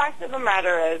 But the fact of the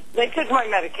matter is, they took my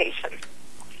medication.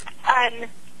 And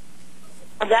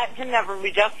that can never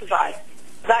be justified.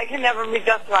 That can never be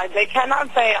justified. They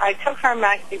cannot say, I took her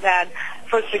MaxiPad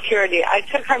for security. I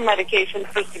took her medication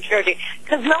for security.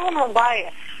 Because no one will buy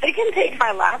it. They can take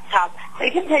my laptop. They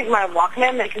can take my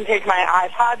Walkman. They can take my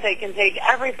iPod. They can take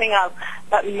everything else.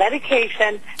 But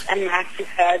medication and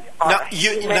MaxiPads are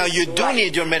Now you do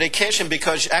need your medication,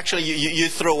 because actually you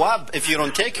throw up if you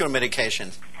don't take your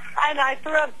medication. And I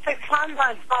threw up 6 times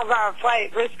on a 12-hour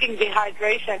flight, risking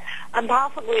dehydration, and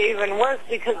possibly even worse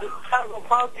because cerebral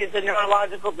palsy is a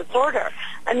neurological disorder.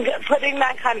 And putting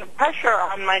that kind of pressure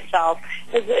on myself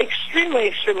is extremely,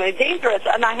 extremely dangerous.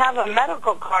 And I have a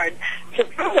medical card to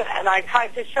prove it. And I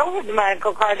tried to show her the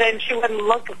medical card, and she wouldn't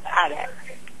look at it.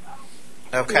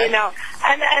 Okay.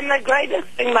 And the greatest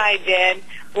thing that I did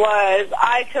was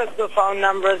I took the phone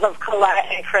numbers of Colette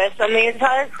and Chris and the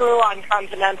entire crew on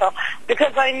Continental,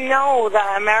 because I know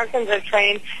that Americans are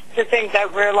trained to think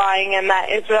that we're lying and that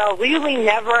Israel really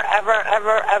never, ever,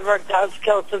 ever, ever does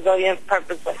kill civilians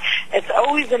purposely. It's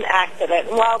always an accident.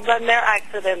 Well, then they're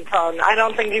accident prone. I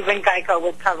don't think even Geico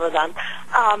would cover them.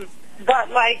 But,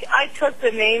 I took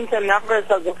the names and numbers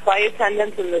of the flight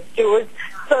attendants and the stewards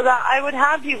so that I would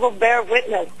have people bear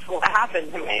witness to what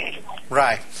happened to me.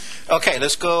 Right. Okay,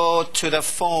 let's go to the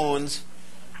phones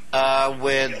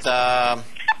with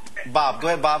Bob. Go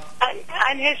ahead, Bob.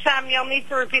 And Hesham, you'll need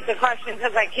to repeat the question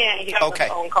because I can't hear the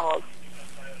phone calls.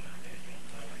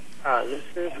 This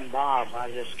isn't Bob.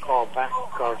 I just called back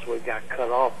because we got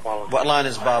cut off. What line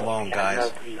is Bob on, guys?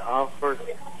 Nothing to offer.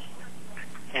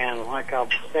 And like I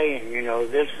was saying,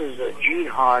 this is a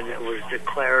jihad that was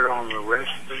declared on the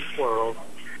rest of the world.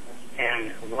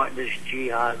 And what does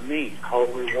jihad mean?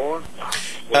 Holy war?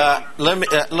 Let me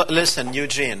listen,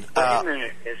 Eugene. Wait a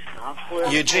minute, it's not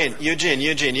political. Eugene,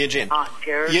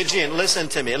 listen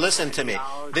to me.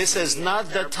 This is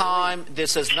not the time.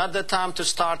 This is not the time to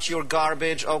start your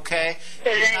garbage. Okay?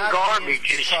 It ain't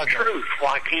garbage. It's truth.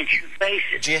 Why can't you face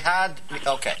it? Jihad.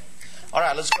 Okay. All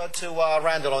right. Let's go to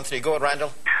Randall on 3. Go ahead,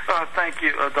 Randall. Thank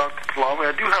you, Dr. Tillawi.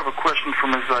 I do have a question for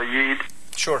Ms. Zayed.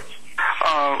 Sure.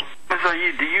 Ms.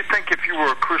 Zayed, do you think if you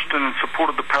were a Christian and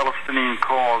supported the Palestinian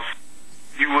cause,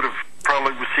 you would have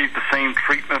probably received the same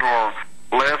treatment or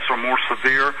less or more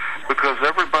severe? Because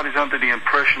everybody's under the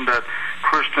impression that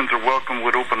Christians are welcome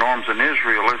with open arms in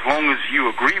Israel. As long as you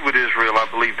agree with Israel, I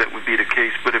believe that would be the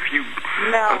case. But if you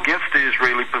against the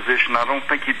Israeli position, I don't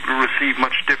think you'd receive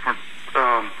much different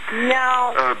treatment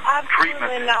treatment.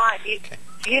 Absolutely not.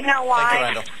 You know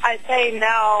why I say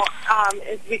no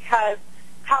is because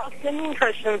Palestinian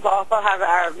Christians also have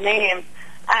Arab names,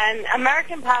 and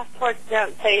American passports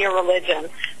don't say your religion.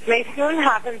 Maysoon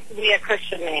happens to be a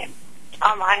Christian name.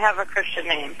 I have a Christian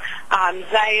name.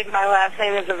 Zayed, my last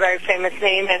name, is a very famous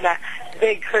name in a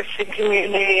big Christian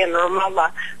community in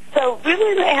Ramallah. So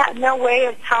really they had no way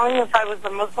of telling if I was a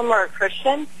Muslim or a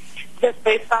Christian just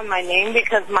based on my name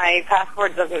because my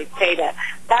passport doesn't state it.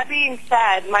 That being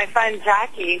said, my friend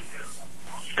Jackie,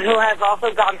 who has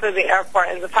also gone through the airport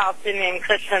as a Palestinian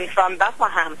Christian from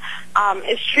Bethlehem,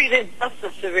 is treated just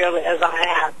as severely as I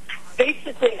have.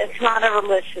 Basically, it's not a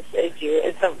religious issue.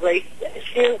 It's a race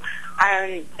issue,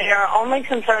 and they are only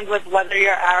concerned with whether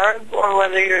you're Arab or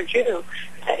whether you're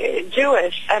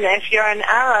Jewish. And if you're an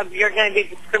Arab, you're going to be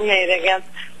discriminated against,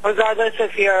 regardless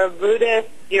if you're a Buddhist,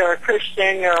 you're a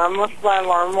Christian, you're a Muslim,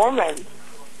 or a Mormon.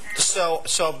 So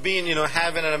being,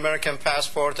 having an American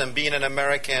passport and being an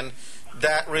American,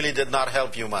 that really did not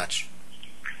help you much.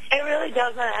 It really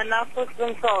doesn't, and that's what's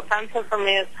been so offensive for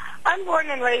me is I'm born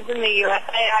and raised in the USA.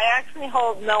 I actually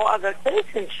hold no other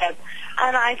citizenship,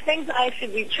 and I think I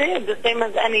should be treated the same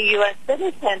as any U.S.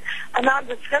 citizen and not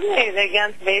discriminated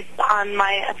against based on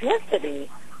my ethnicity.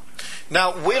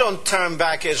 Now, we don't turn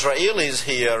back Israelis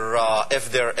here if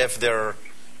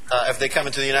they come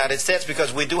into the United States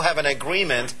because we do have an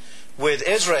agreement with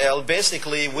Israel.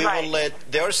 Basically, we will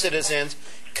let their citizens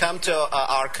come to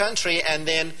our country, and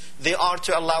then they are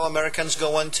to allow Americans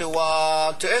go into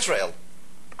to Israel.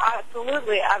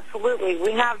 Absolutely, absolutely.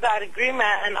 We have that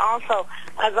agreement, and also,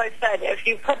 as I said, if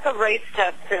you put the race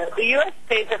test through, the U.S.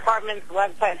 State Department's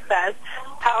website says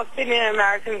Palestinian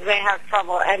Americans may have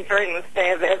trouble entering the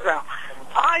state of Israel.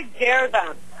 I dare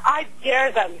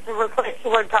them to replace the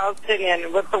word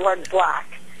Palestinian with the word black.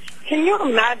 Can you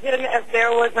imagine if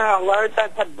there was an alert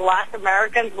that said black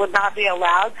Americans would not be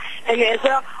allowed in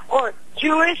Israel, or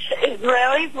Jewish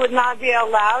Israelis would not be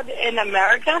allowed in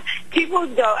America? People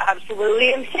would go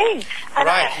absolutely insane.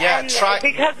 And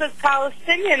because it's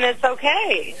Palestinian, it's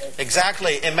okay.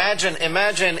 Exactly. Imagine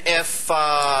if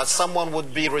someone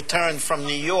would be returned from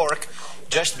New York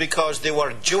just because they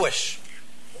were Jewish.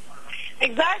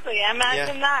 Exactly.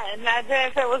 Imagine that. Imagine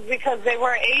if it was because they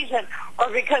were Asian or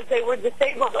because they were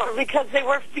disabled or because they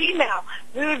were female.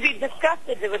 We would be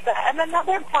disgusted with that. And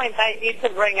another point I need to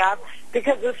bring up,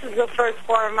 because this is the first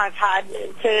forum I've had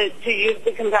to use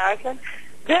the comparison,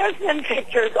 there's been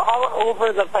pictures all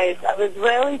over the place of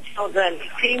Israeli children,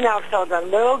 female children,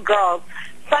 little girls,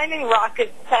 finding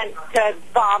rockets sent to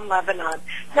bomb Lebanon.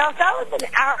 Now, if that was an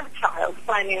Arab child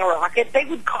finding a rocket, they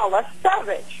would call us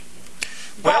savage.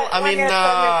 Well, but when it's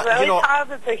an Israeli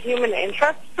child, it's a human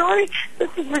interest story. This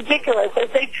is ridiculous.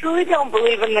 If they truly don't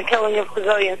believe in the killing of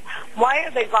civilians, why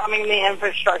are they bombing the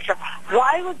infrastructure?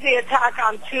 Why was the attack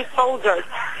on 2 soldiers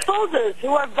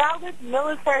who are valid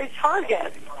military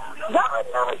targets,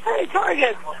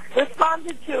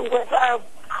 responded to with a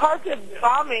carpet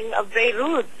bombing of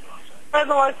Beirut? One of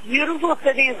the most beautiful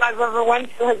cities I've ever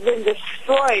went to has been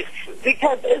destroyed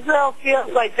because Israel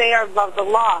feels like they are above the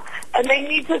law. And they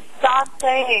need to stop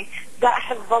saying that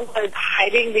Hezbollah is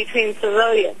hiding between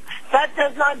civilians. That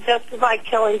does not justify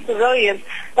killing civilians.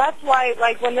 That's why,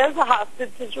 when there's a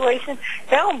hostage situation,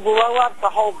 they don't blow up the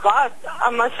whole bus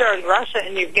unless you're in Russia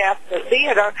and you've gassed the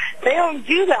theater. They don't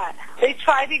do that. They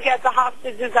try to get the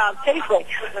hostages out safely.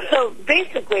 So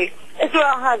basically,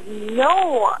 Israel has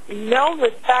no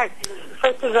respect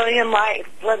for civilian life,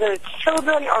 whether it's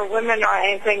children or women or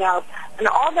anything else. And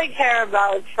all they care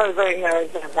about is furthering their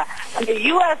agenda. And the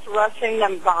U.S. rushing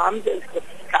them bombs is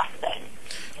disgusting.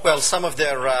 Well, some of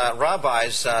their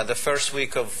rabbis, the first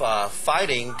week of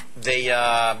fighting, they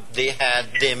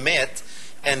met,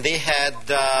 and they had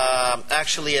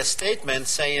actually a statement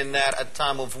saying that at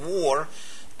time of war,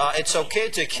 it's okay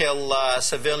to kill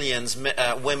civilians,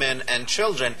 women, and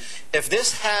children. If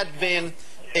this had been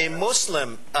a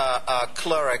Muslim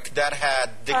cleric that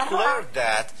had declared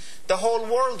that, the whole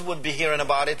world would be hearing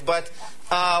about it, but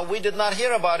we did not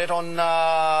hear about it on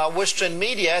Western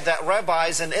media that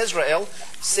rabbis in Israel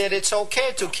said it's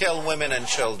okay to kill women and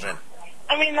children.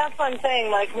 I mean, that's what I'm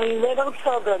saying. When little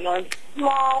children or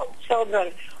small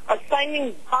children are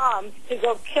signing bombs to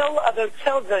go kill other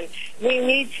children, we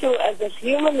need to, as a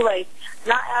human race,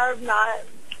 not Arab,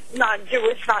 not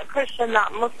Jewish, not Christian,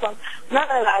 not Muslim, none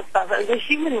of that stuff. As a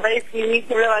human race, we need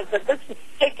to realize that this is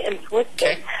sick and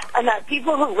twisted, and that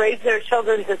people who raise their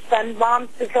children to send bombs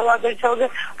to kill other children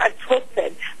are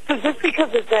twisted. So just because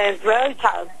it's an Israeli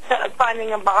child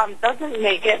finding a bomb doesn't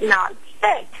make it not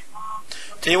sick.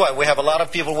 Tell you what, we have a lot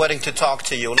of people waiting to talk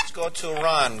to you. Let's go to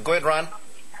Ron. Go ahead, Ron.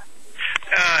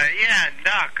 Yeah,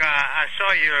 Doc, Doc, I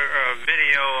saw your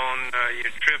video on your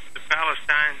trip to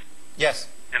Palestine. Yes.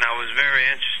 And I was very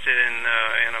interested in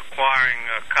acquiring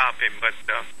a copy, but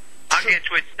I'll get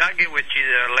with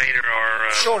you later,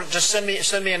 or sure. Just send me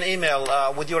an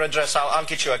email with your address. I'll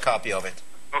get you a copy of it.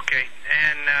 Okay.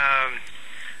 And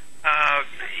I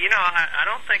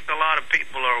don't think a lot of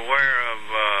people are aware of.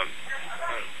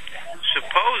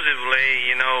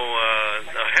 Supposedly,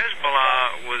 the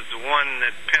Hezbollah was the one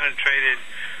that penetrated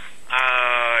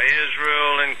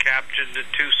Israel and captured the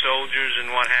 2 soldiers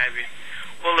and what have you.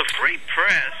 Well, the Free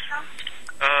Press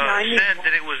said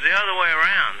that it was the other way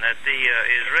around, that the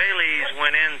Israelis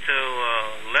went into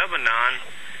Lebanon,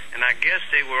 and I guess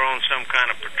they were on some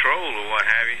kind of patrol or what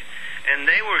have you, and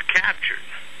they were captured.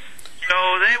 So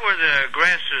they were the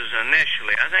aggressors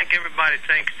initially. I think everybody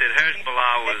thinks that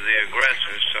Hezbollah was the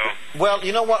aggressor. So well,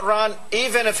 you know what, Ron?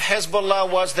 Even if Hezbollah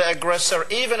was the aggressor,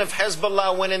 even if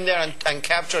Hezbollah went in there and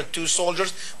captured 2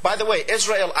 soldiers. By the way,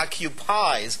 Israel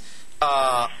occupies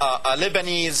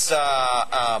Lebanese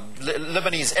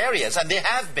areas, and they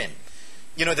have been.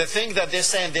 The thing that they're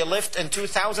saying they left in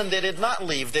 2000, they did not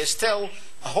leave. They're still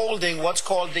holding what's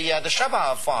called the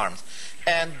Shabab farms.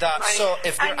 And so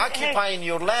if they're occupying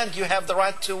your land, you have the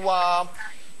right to,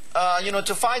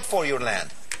 to fight for your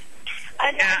land.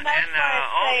 And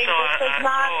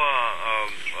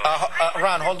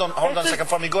Ron, hold on a second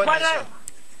for me. Go ahead.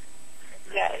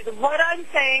 What I'm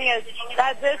saying is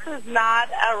that this is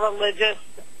not a religious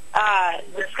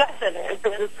discussion. It's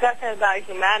a discussion about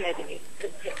humanity.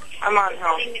 I'm on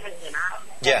home.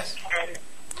 Yes.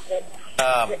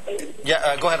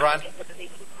 Go ahead, Ron.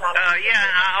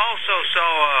 and I also saw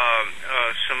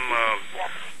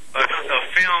a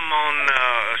film on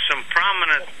some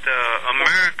prominent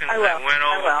Americans that went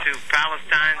over to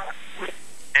Palestine,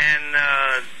 and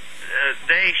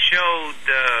they showed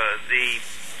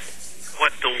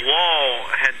what the wall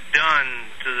had done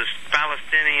to the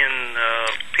Palestinian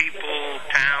people,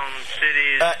 towns,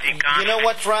 cities, economy. You know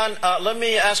what, Ron? Let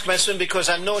me ask Maysoon, because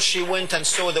I know she went and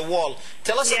saw the wall.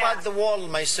 Tell us about the wall,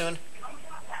 Maysoon.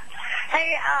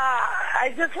 Hey,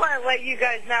 I just want to let you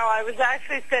guys know, I was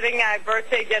actually sitting at a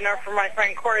birthday dinner for my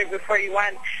friend Corey before you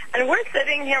went, and we're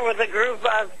sitting here with a group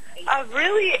of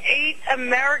really 8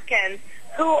 Americans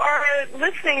who are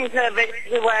listening to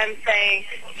basically what I'm saying,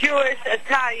 Jewish,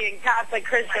 Italian, Catholic,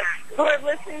 Christian, who are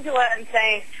listening to what I'm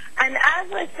saying. And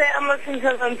as I say, I'm listening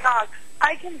to them talk,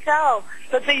 I can tell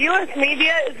that the U.S.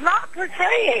 media is not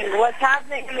portraying what's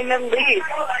happening in the Middle East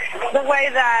the way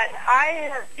that I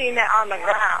have seen it on the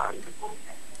ground.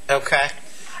 Okay.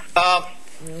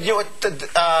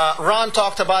 Ron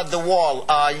talked about the wall.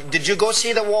 Did you go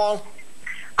see the wall?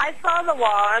 I saw the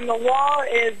wall, and the wall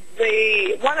is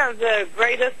one of the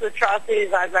greatest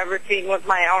atrocities I've ever seen with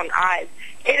my own eyes.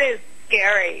 It is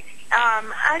scary.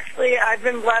 Actually, I've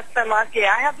been blessed and lucky.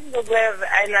 I happen to live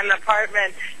in an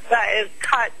apartment that is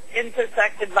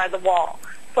intersected by the wall.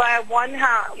 So I have one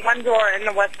door in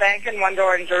the West Bank and one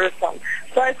door in Jerusalem.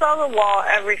 So I saw the wall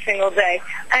every single day,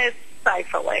 and it's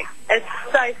stifling. It's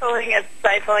stifling. It's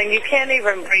stifling. You can't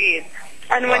even breathe.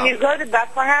 And when you go to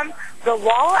Bethlehem, the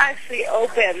wall actually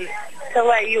opens to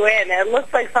let you in. It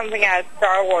looks like something out of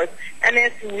Star Wars, and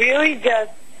it's really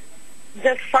just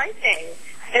frightening.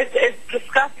 It's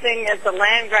disgusting. It's a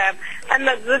land grab. And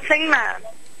the thing that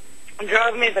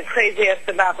drove me the craziest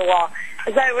about the wall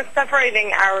is that it was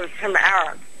separating Arabs from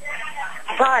Arabs.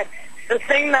 But the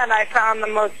thing that I found the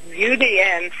most beauty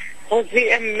in was the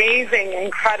amazing,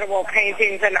 incredible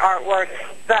paintings and artwork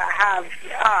that have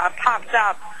popped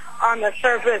up on the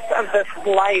surface of this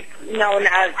light known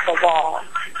as the wall.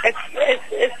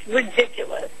 It's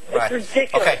ridiculous. Right. It's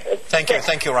ridiculous. Okay.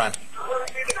 Thank you, Ron.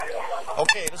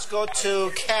 Okay, let's go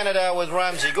to Canada with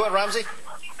Ramsey. Go ahead, Ramsey.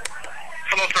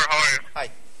 Hello, sir. How are you? Hi.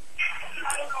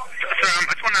 Sir, I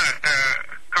just want to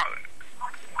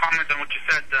comment on what you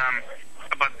said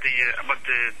about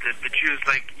the Jews.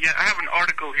 I have an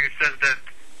article here that says that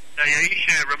the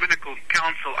Yaisha Rabbinical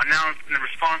Council announced in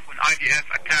response to an IDF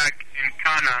attack in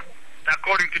Kana that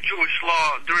according to Jewish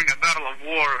law, during a battle of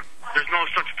war, there's no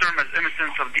such term as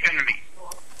innocence of the enemy.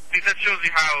 See, that shows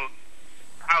you how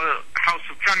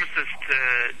supremacist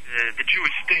the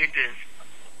Jewish state is,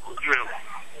 really.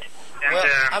 And,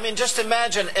 well, just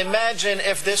imagine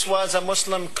if this was a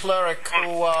Muslim cleric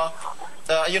who,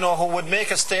 who would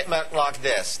make a statement like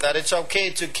this, that it's okay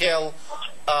to kill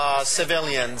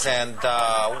civilians and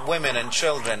women and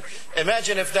children.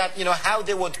 Imagine if that, how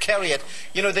they would carry it.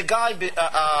 The guy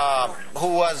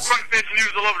who was... Front page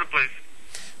news all over the place.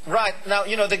 Right. Now,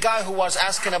 the guy who was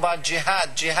asking about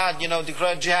jihad,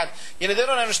 declared jihad, they don't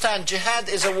understand. Jihad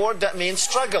is a word that means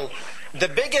struggle. The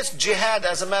biggest jihad,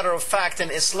 as a matter of fact, in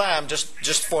Islam,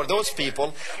 just for those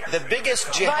people, the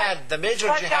biggest jihad, the major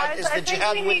jihad is the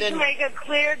jihad within... we need to make a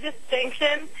clear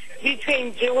distinction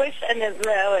between Jewish and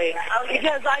Israeli.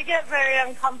 Because I get very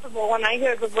uncomfortable when I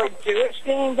hear the word Jewish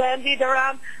being bandied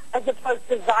around as opposed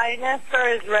to Zionist or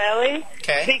Israeli.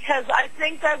 Okay. Because I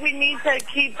think that we need to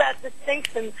keep that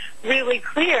distinction really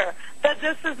clear. That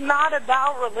this is not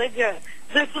about religion.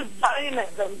 This is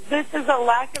Zionism. This is a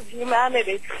lack of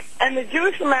humanity. And the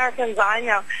Jewish Americans I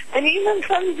know, and even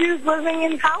some Jews living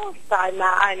in Palestine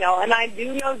that I know, and I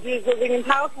do know Jews living in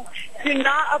Palestine, do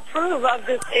not approve of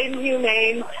this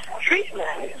inhumane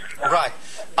treatment. Right.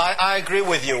 I agree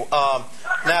with you.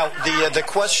 Now, the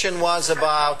question was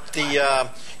about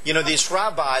these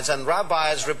rabbis, and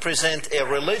rabbis represent a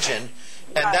religion,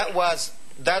 and Right.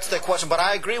 that's the question. But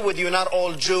I agree with you. Not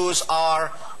all Jews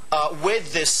are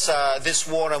with this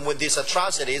war and with these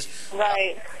atrocities.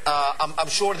 Right. I'm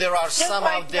sure there are some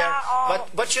like out there.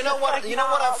 But you know what? You know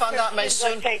what I found out,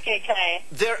 Maysoon? KKK.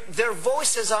 Their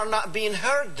voices are not being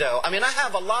heard, though. I mean, I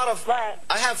have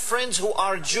I have friends who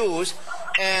are Jews,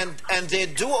 and they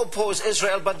do oppose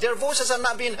Israel, but their voices are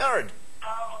not being heard.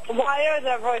 Why are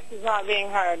their voices not being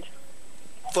heard?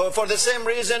 For the same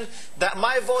reason that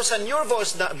my voice and your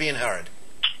voice not being heard.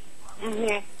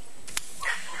 Mm-hmm.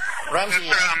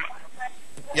 Ramsey.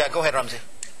 Yeah, go ahead, Ramsey. I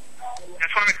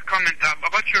just want to make a comment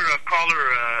about your caller,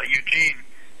 Eugene,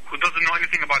 who doesn't know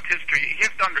anything about history. He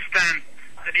has to understand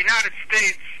that the United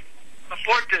States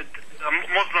supported the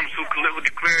Muslims who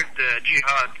declared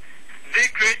jihad. They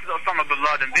created Osama bin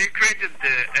Laden. They created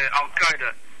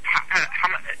Al-Qaeda.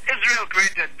 Israel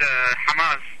created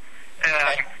Hamas.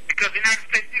 Because the United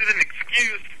States needed an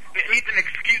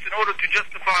excuse in order to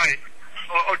justify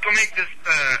or to make this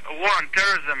war on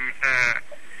terrorism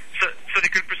so they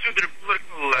can pursue their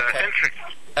political interests.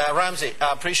 Ramsey,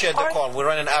 I appreciate the call. We're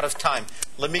running out of time.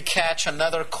 Let me catch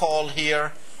another call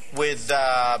here with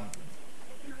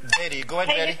Betty. Go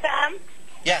ahead, Betty. Hey, Sam.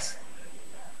 Yes.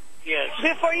 Yes.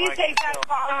 Before you take that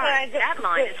call, can I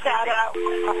just shout out?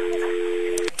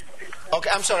 Okay,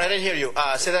 I'm sorry, I didn't hear you.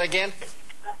 Say that again.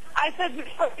 I said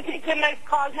before you take the next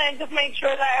call, can I just make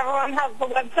sure that everyone has the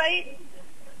website?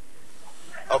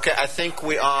 Okay, I think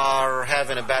we are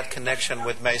having a bad connection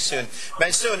with Maysoon.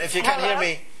 Maysoon, if you can hear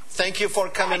me, thank you for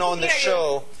coming on the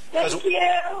show. Thank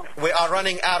you. We are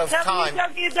running out of time.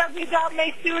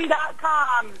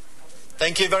 www.maysoon.com.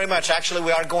 Thank you very much. Actually,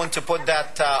 we are going to put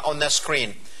that on the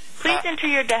screen. Please enter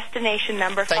your destination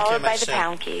number followed by the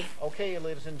pound key. Okay,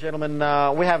 ladies and gentlemen,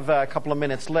 we have a couple of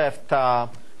minutes left. I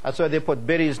saw they put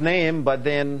Betty's name, but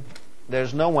then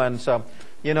there's no one. So,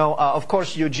 of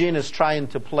course, Eugene is trying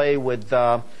to play with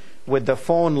the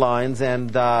phone lines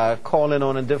and call in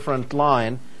on a different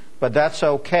line, but that's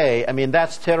okay. I mean,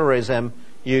 that's terrorism,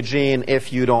 Eugene,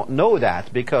 if you don't know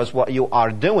that, because what you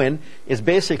are doing is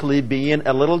basically being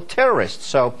a little terrorist.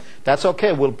 So that's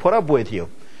okay. We'll put up with you.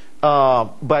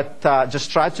 But just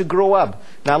try to grow up.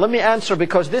 Now, let me answer,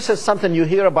 because this is something you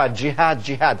hear about,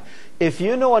 jihad. If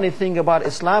you know anything about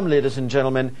Islam, ladies and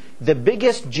gentlemen, the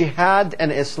biggest jihad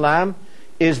in Islam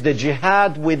is the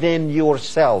jihad within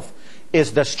yourself.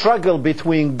 Is the struggle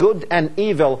between good and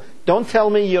evil. Don't tell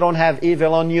me you don't have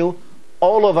evil on you.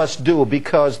 All of us do,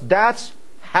 because that's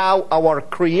how our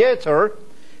Creator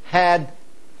had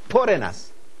put in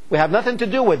us. We have nothing to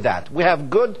do with that. We have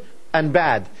good and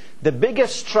bad. The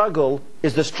biggest struggle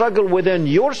is the struggle within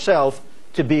yourself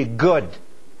to be good,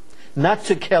 not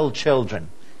to kill children,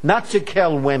 not to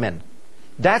kill women.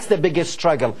 That's the biggest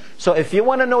struggle. So if you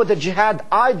want to know the jihad,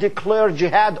 I declare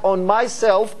jihad on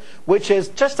myself, which is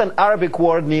just an Arabic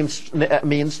word,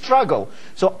 means struggle.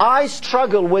 So I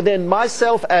struggle within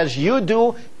myself as you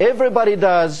do, everybody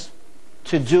does,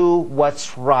 to do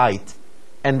what's right.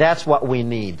 And that's what we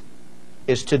need,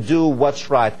 is to do what's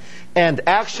right. And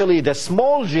actually the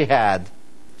small jihad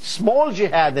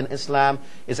in Islam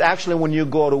is actually when you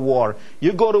go to war.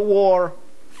 You go to war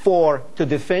to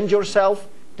defend yourself,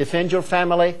 defend your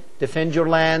family, defend your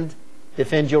land,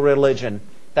 defend your religion.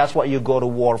 That's what you go to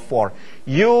war for.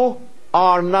 You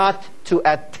are not to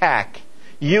attack.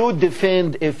 You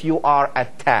defend if you are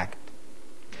attacked.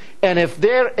 And if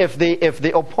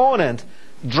the opponent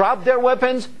drop their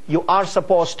weapons, you are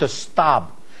supposed to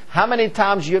stop. How many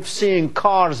times you've seen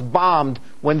cars bombed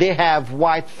when they have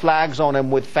white flags on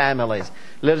them with families?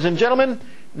 Ladies and gentlemen,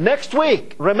 next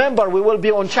week, remember, we will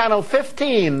be on channel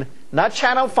 15, not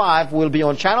channel 5. We'll be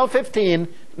on channel 15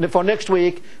 for next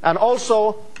week. And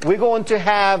also, we're going to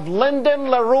have Lyndon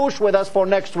LaRouche with us for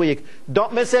next week.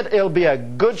 Don't miss it. It'll be a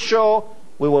good show.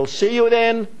 We will see you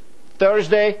then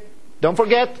Thursday. Don't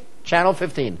forget, Channel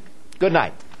 15. Good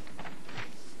night.